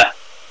time ever.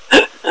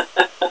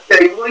 Yeah,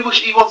 he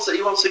wants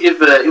to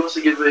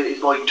give his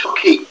boy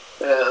Tucky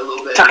a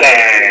little bit.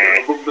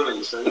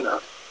 Tucky. So, you know.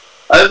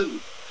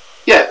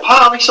 Yeah,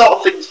 part of me sort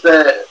of thinks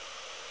that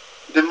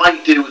they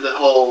might do the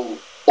whole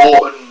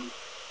Orton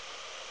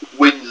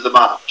wins the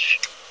match,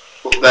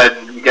 but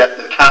then you get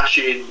the cash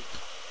in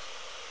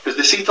because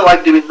they seem to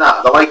like doing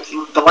that. They like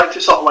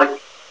to sort of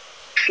like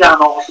shan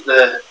off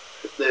the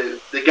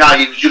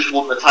guy who's just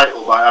won the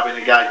title by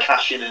having a guy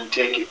cash in and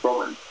take it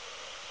from him.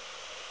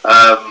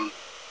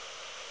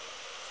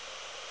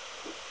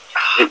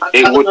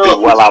 It would be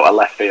well out of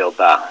left field,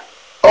 that.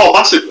 Oh,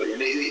 massively,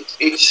 and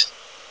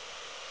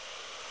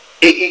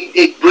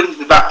it brings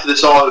me back to the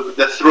sort of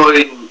they're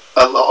throwing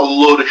a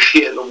load of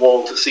shit at the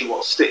wall to see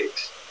what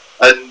sticks.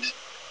 And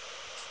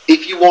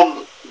if you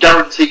want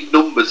guaranteed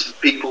numbers of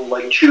people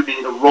like tuning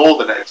into Raw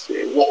the next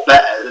day, what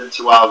better than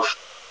to have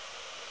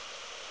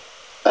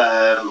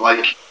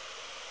like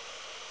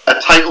a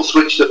title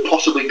switch that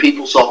possibly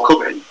people saw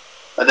coming,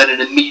 and then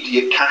an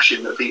immediate cash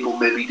in that people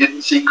maybe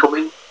didn't see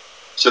coming.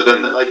 So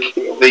then, like,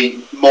 it'll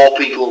be more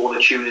people who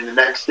want to tune in the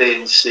next day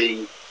and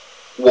see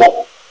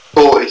what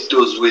Otis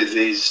does with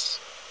his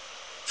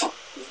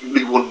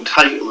newly won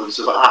title and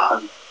stuff like that.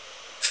 And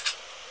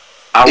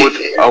I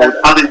would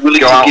are they willing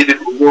to give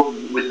him a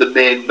run with the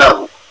main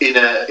belt in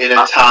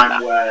a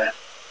time where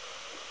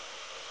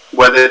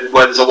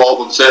there's a lot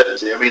of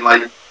uncertainty? I mean,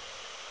 like,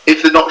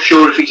 if they're not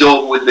sure if he's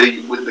over with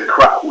the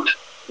crowd,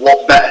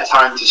 what better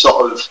time to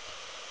sort of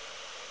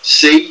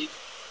see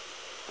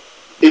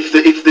if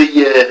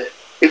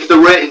the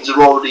ratings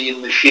are already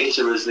in the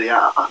shitter as they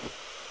are?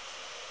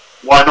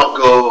 Why not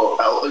go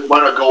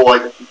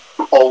like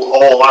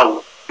all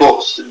out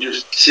bust and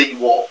just see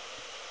what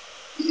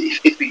if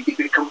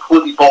it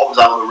completely bottoms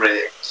out of the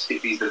ratings,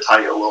 if he's the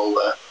title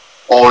holder,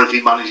 or if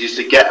he manages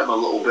to get him a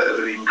little bit of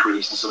an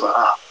increase and stuff like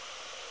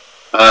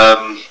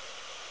that.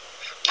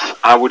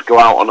 I would go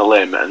out on a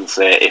limb and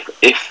say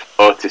if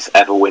Otis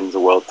ever wins a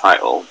world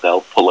title,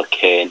 they'll pull a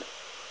Kane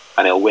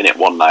and he'll win it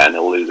one night and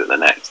he'll lose it the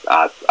next.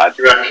 I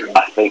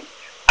think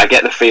I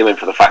get the feeling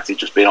for the fact he's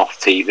just been off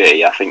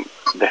TV. I think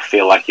they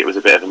feel like it was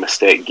a bit of a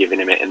mistake giving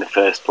him it in the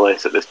first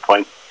place at this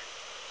point.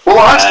 Well,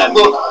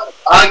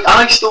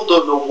 I still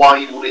don't know why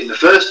he won it in the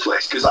first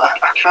place, because I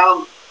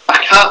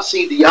can't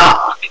see the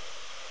arc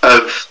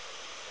of,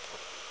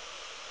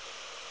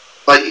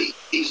 like,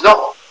 he's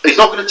not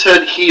going to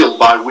turn heel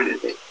by winning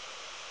it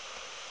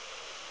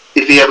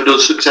if he ever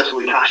does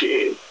successfully cash it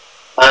in,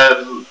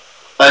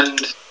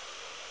 and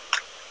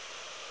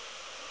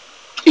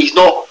he's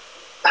not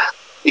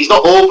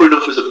over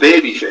enough as a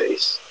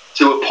babyface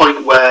to a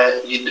point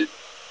where you'd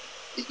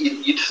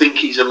think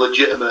he's a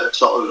legitimate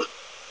sort of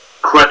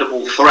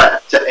credible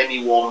threat to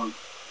anyone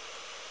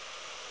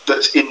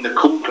that's in the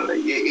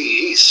company.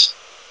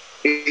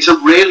 It's a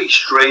really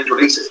strange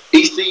one.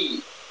 He's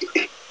the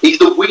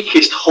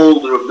weakest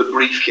holder of the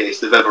briefcase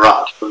they've ever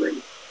had for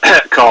me.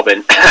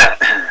 Corbin.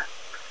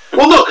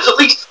 Well, no,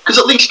 because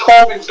at least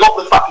Corbin's got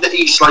the fact that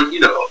he's, like,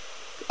 you know,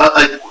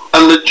 a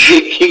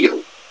legit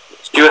heel.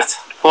 Stuart,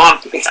 come on,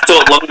 it's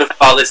talked long enough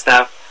about this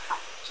now.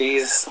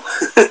 Jesus.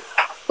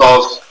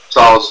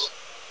 Soz.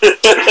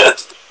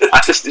 I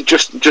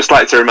just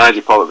like to remind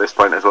you, Paul, at this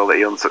point as well, that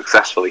he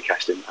unsuccessfully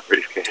cashed in that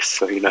briefcase,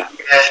 so you know.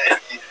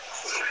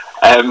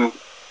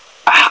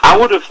 I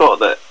would have thought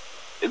that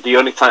the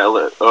only title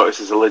that Otis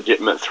is a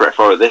legitimate threat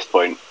for at this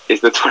point is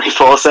the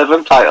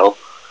 24/7 title.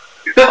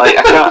 Like,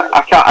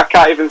 I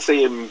can't even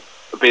see him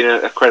being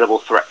a credible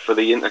threat for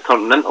the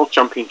Intercontinental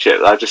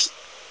Championship.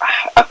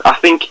 I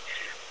think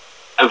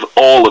of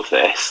all of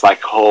this,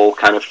 like, whole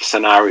kind of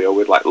scenario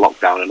with, like,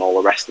 lockdown and all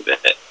the rest of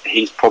it,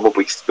 he's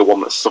probably the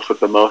one that suffered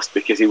the most,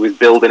 because he was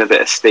building a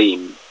bit of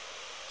steam.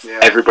 Yeah.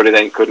 Everybody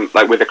then couldn't,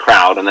 like, with a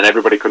crowd, and then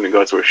everybody couldn't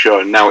go to a show,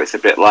 and now it's a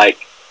bit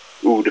like,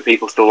 ooh, do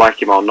people still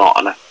like him or not?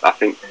 And I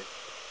think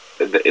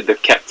they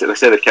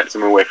say they kept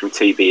him away from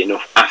TV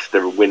enough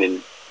after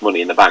winning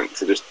Money in the Bank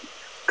to just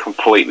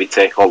completely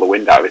take all the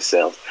wind out of his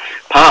sails.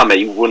 Part of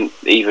me wouldn't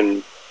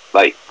even,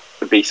 like,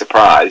 be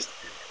surprised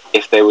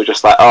if they were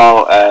just like,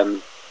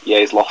 yeah,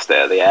 he's lost it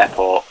at the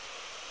airport,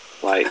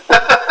 like,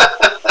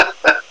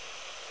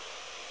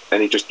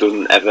 and he just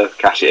doesn't ever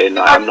cash it in.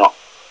 Like,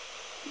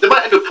 They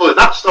might end up pulling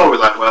that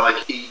storyline where,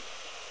 like, he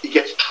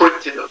gets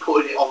tricked into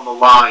putting it on the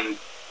line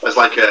as,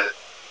 like, a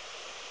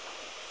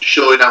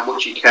showing how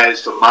much he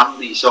cares for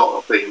Mandy sort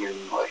of thing,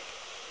 and, like,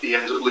 he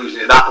ends up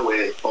losing it that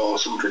way or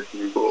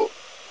something. But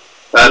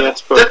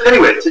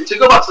anyway, to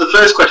go back to the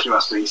first question you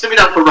asked me, send me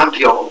down for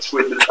Randy Orton to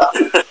win the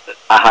title.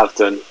 I have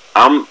done.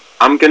 I'm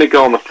going to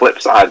go on the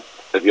flip side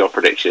of your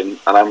prediction,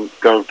 and I'm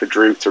going for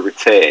Drew to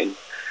retain.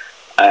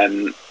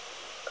 I'm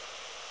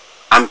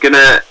going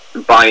to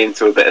buy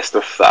into a bit of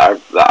stuff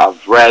that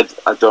I've read.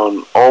 I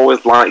don't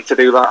always like to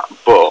do that,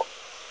 but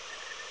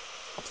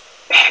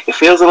it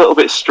feels a little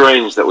bit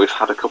strange that we've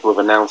had a couple of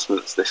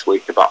announcements this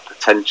week about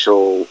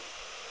potential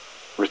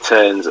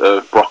returns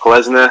of Brock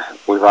Lesnar.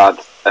 We've had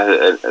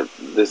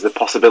there's the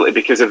possibility,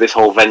 because of this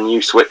whole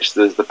venue switch,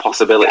 there's the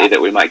possibility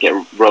that we might get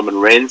Roman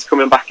Reigns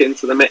coming back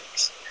into the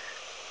mix.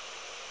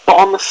 But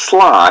on the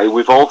sly,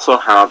 we've also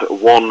had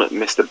one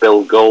Mr.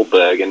 Bill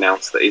Goldberg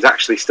announce that he's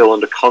actually still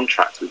under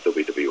contract with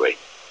WWE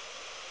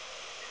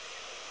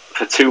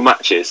for 2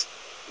 matches.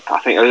 I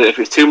think if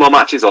it's 2 more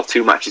matches or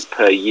 2 matches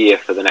per year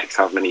for the next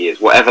however many years,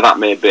 whatever that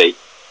may be.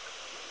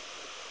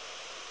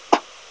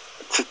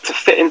 To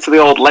fit into the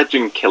old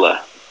Legend Killer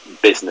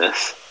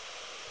business,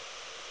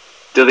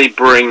 do they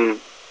bring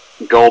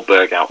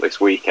Goldberg out this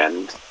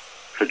weekend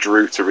for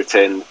Drew to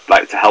retain,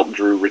 like to help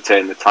Drew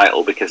retain the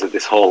title because of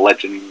this whole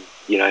legend?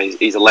 You know,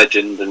 he's a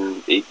legend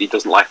and he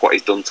doesn't like what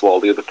he's done to all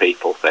the other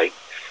people thing.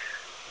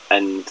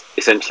 And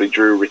essentially,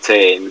 Drew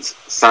retains,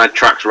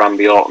 sidetracks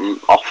Randy Orton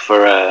off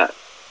for a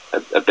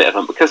bit of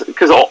him because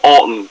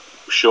Orton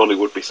surely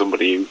would be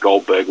somebody who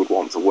Goldberg would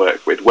want to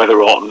work with.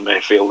 Whether Orton may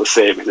feel the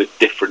same is a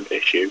different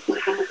issue.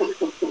 But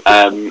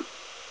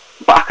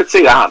I could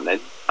see that happening.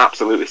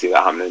 Absolutely see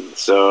that happening.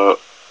 So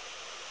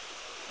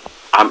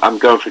I'm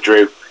going for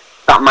Drew.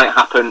 That might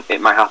happen.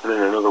 It might happen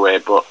in another way,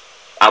 but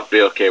I'd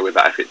be okay with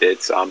that if it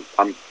did. So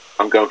I'm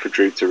going for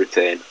Drew to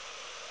retain.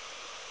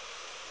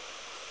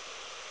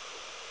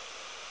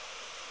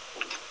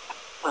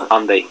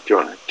 Andy, do you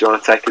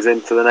want to take us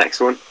into the next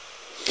one?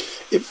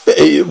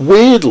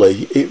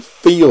 Weirdly, it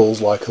feels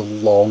like a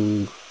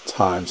long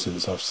time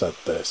since I've said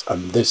this,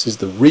 and this is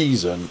the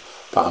reason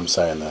that I'm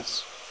saying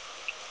this.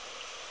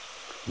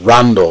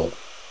 Randall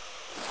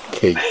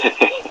Keith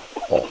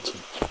Orton.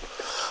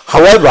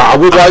 However, I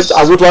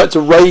would like to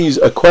raise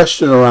a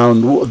question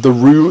around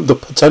the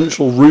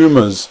potential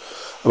rumours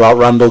about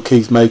Randall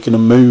Keith making a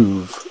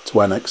move to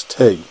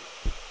NXT.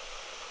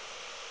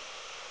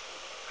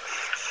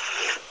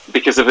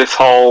 Because of this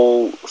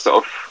whole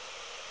sort of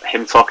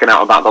him talking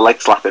out about the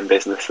leg slapping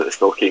business that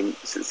still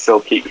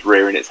keeps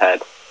rearing its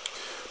head.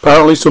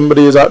 Apparently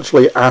somebody has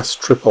actually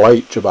asked Triple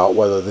H about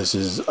whether this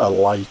is a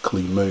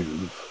likely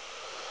move.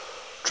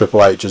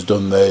 Triple H has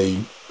done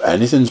the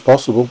anything's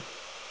possible,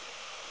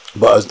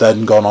 but has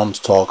then gone on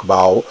to talk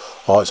about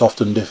it's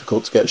often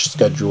difficult to get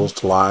schedules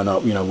to line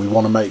up. You know, we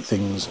want to make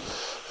things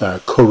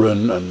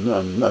current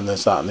and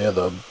this, that and the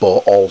other, but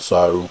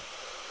also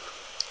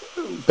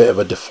a bit of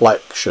a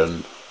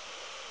deflection,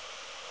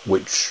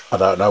 which I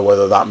don't know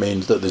whether that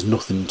means that there's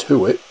nothing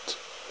to it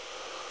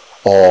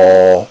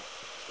or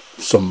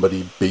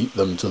somebody beat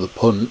them to the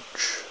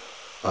punch.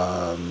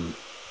 Don't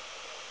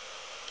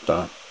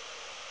know.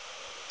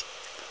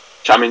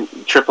 I mean,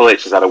 Triple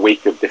H has had a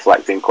week of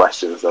deflecting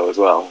questions though as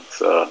well.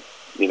 So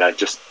you know,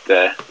 just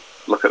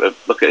look at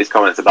his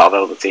comments about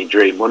Velveteen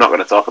Dream. We're not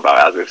going to talk about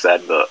it as we've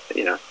said, but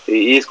you know,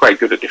 he is quite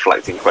good at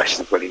deflecting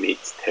questions when he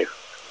needs to.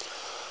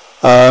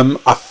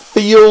 I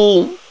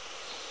feel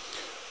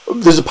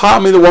there's a part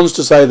of me that wants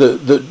to say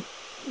that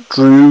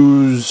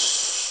Drew's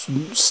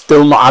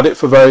still not had it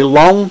for very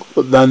long,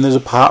 but then there's a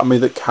part of me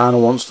that kind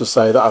of wants to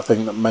say that I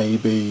think that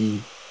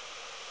maybe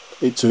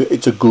it's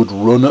a good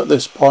run at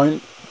this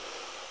point,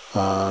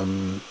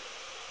 and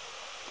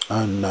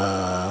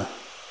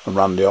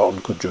Randy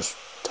Orton could just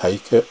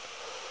take it,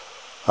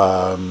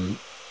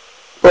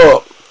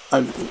 but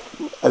at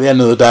the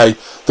end of the day,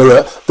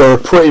 there are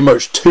pretty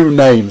much two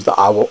names that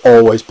I will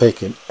always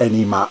pick in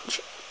any match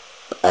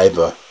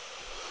ever.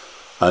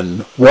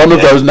 And one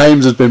of those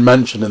names has been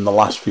mentioned in the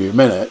last few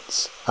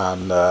minutes,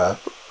 and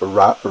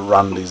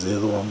Randy's the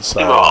other one.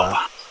 So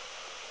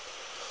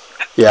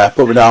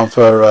put me down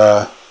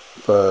for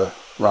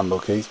Randall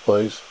Keith,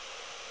 please.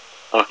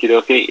 Okie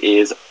dokie, he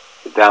is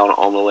down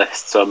on the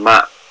list. So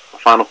Matt,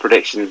 final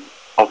prediction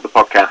of the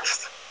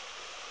podcast.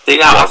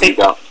 I think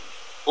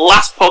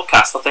last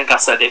podcast, I think I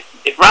said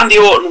if Randy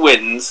Orton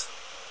wins,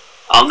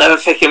 I'll never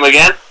pick him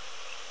again.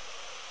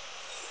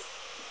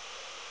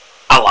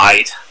 I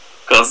lied.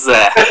 Because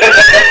I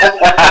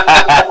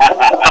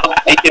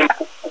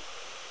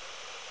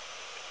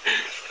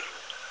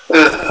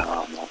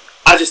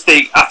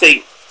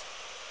think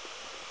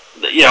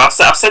you know,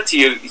 I've said to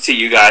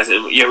you guys,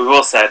 you know, we've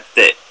all said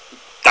that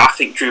I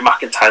think Drew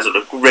McIntyre's done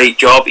a great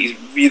job. He's a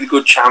really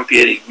good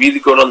champion. He's really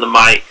good on the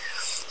mic.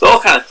 It's all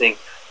kind of thing.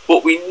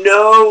 But we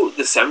know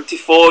the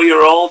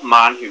 74-year-old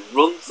man who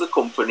runs the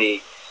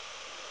company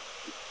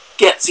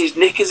gets his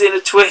knickers in a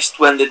twist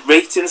when the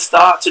ratings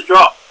start to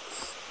drop,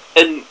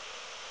 and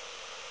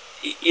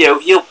you know,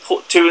 he'll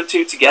put 2 and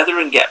 2 together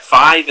and get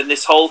 5, and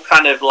this whole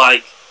kind of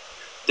like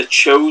the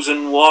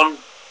chosen one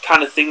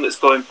kind of thing that's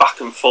going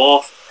back and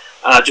forth,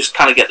 and I just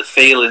kind of get the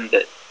feeling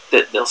that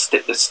they'll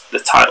stick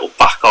the title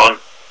back on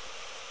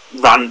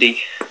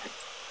Randy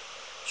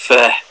for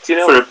a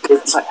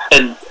bit,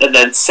 and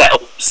then set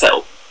up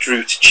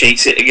Drew to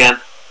chase it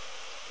again.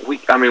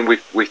 We've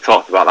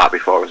talked about that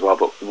before as well,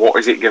 but what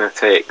is it going to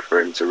take for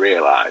him to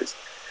realise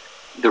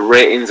the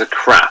ratings are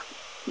crap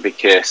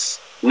because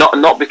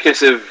not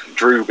because of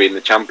Drew being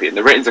the champion.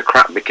 The ratings are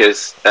crap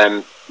because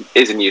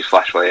here's a news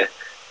flash for you.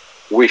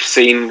 We've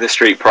seen the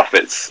Street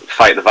Profits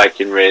fight the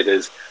Viking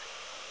Raiders,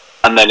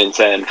 and then in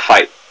turn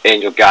fight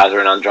Angel Garza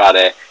and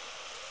Andrade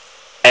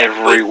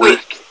every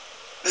week.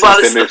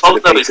 Well, this is the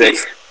problem,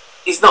 because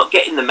he's not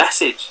getting the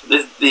message.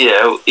 The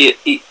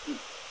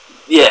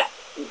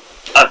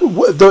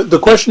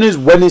question is,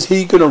 when is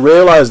he going to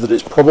realise that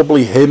it's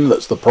probably him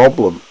that's the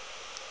problem?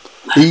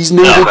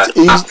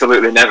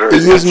 Absolutely never.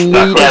 He is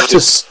needed to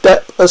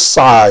step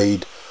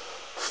aside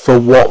for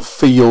what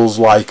feels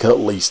like at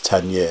least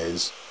 10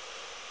 years.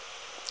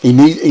 He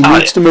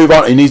needs to move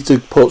on. He needs to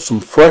put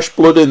some fresh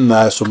blood in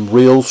there, some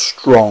real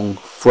strong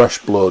fresh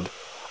blood,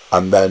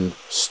 and then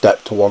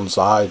step to one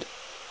side.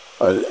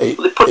 It,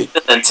 They put it in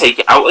and then take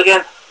it out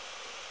again.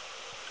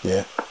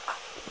 yeah.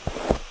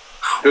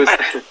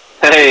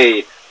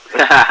 Hey,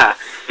 Make a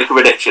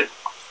prediction.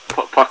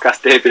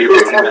 podcast debut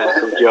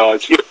from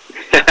George.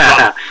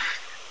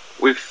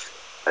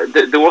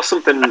 There was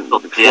something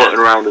floating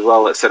around as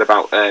well that said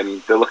about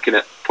they're looking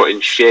at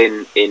putting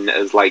Shane in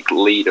as like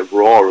lead of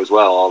Raw as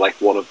well, or like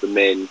one of the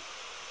main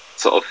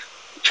sort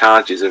of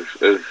charges of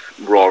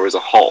Raw as a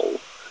whole.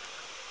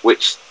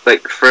 Which,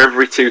 like, for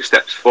every 2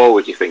 steps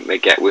forward you think they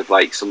get with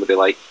like somebody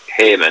like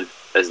Heyman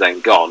has then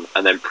gone,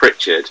 and then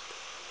Pritchard,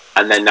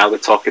 and then now they're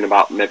talking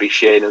about maybe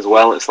Shane as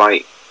well. It's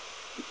like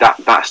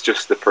that's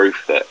just the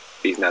proof that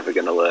he's never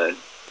going to learn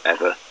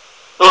ever.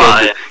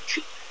 Oh, yeah.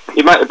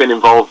 He might have been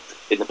involved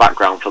in the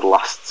background for the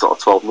last sort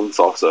of 12 months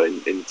or so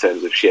in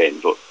terms of Shane,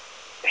 but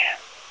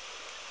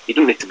he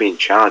doesn't need to be in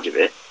charge of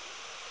it.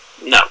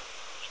 No.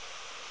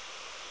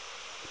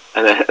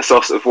 And a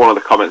sort of one of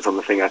the comments on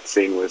the thing I'd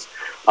seen was,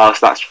 "Oh,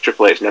 so that's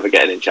Triple H never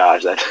getting in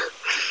charge then."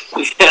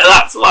 Yeah,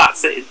 that's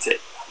it, isn't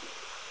it?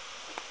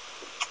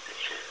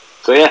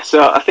 So yeah,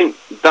 so I think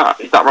that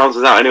rounds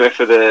us out anyway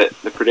for the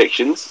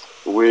predictions.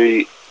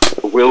 We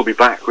will be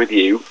back with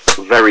you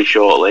very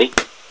shortly,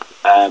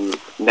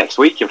 next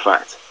week in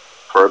fact,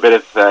 for a bit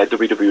of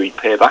WWE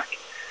Payback.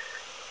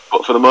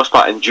 But for the most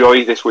part,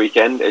 enjoy this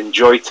weekend,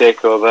 enjoy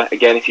TakeOver.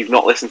 Again, if you've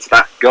not listened to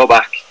that, go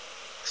back,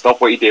 stop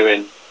what you're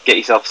doing, get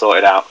yourself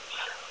sorted out,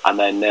 and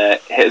then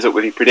hit us up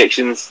with your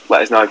predictions.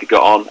 Let us know if you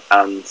got on,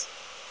 and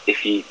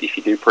if you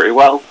do pretty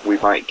well, we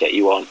might get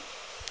you on.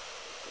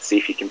 See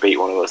if you can beat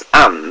one of us.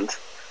 And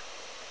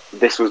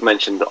this was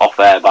mentioned off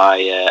air by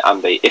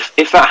Andy.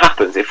 If that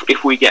happens,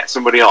 if we get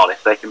somebody on,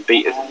 if they can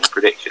beat us in the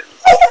predictions,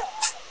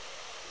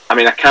 I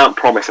mean, I can't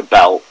promise a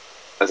belt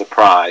as a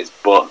prize,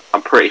 but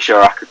I'm pretty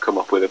sure I could come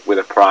up with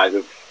a prize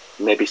of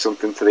maybe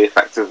something to the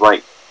effect of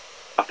like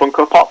a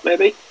Funko Pop,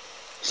 maybe.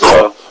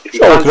 So if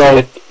you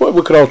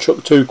we could all chuck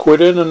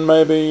 £2 in and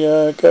maybe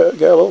get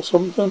a little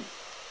something.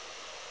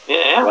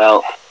 Yeah.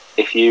 Well,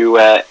 if you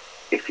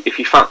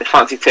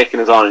fancy taking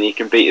us on and you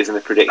can beat us in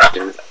the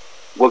predictions,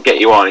 we'll get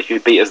you on. If you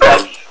beat us,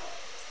 then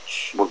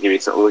we'll give you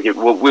some.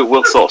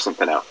 We'll sort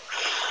something out.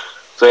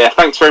 So yeah,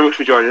 thanks very much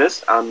for joining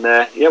us, and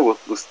yeah, we'll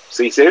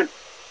see you soon.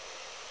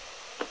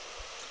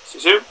 See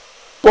you soon.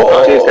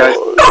 Bye. Cheers, guys.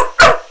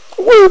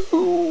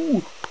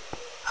 Woo.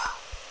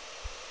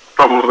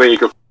 Probably a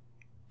good.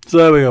 So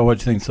there we go. What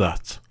do you think to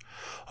that?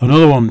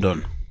 Another one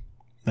done.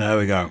 There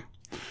we go.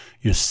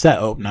 You're set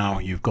up now.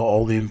 You've got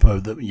all the info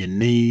that you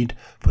need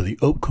for the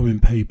upcoming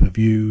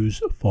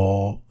pay-per-views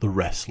for the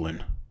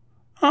wrestling.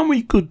 Aren't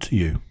we good to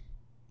you?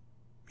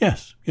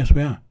 Yes,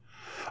 we are.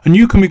 And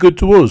you can be good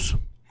to us.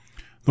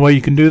 The way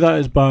you can do that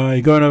is by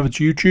going over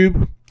to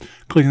YouTube,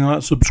 clicking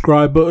that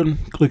subscribe button,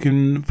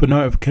 clicking for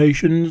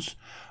notifications,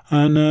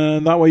 and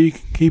that way you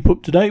can keep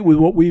up to date with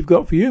what we've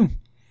got for you.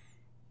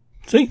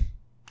 See?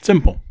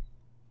 Simple.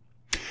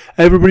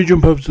 Everybody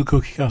jump over to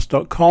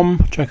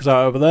thecookiecast.com, check us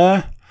out over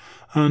there,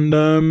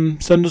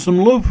 and send us some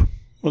love,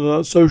 whether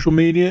that's social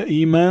media,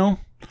 email,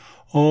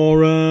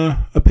 or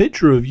a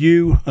picture of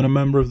you and a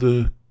member of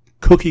the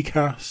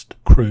CookieCast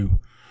crew.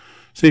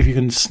 See if you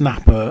can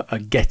snap a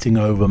Getting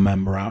Over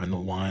member out in the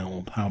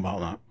wild. How about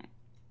that?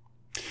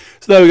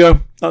 So there we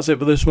go. That's it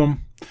for this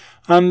one.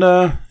 And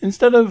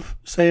instead of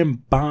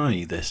saying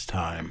bye this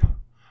time,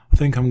 I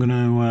think I'm going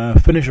to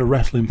finish a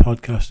wrestling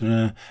podcast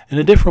in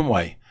a different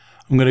way.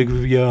 I'm going to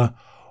give you a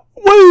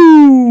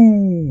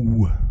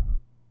woo!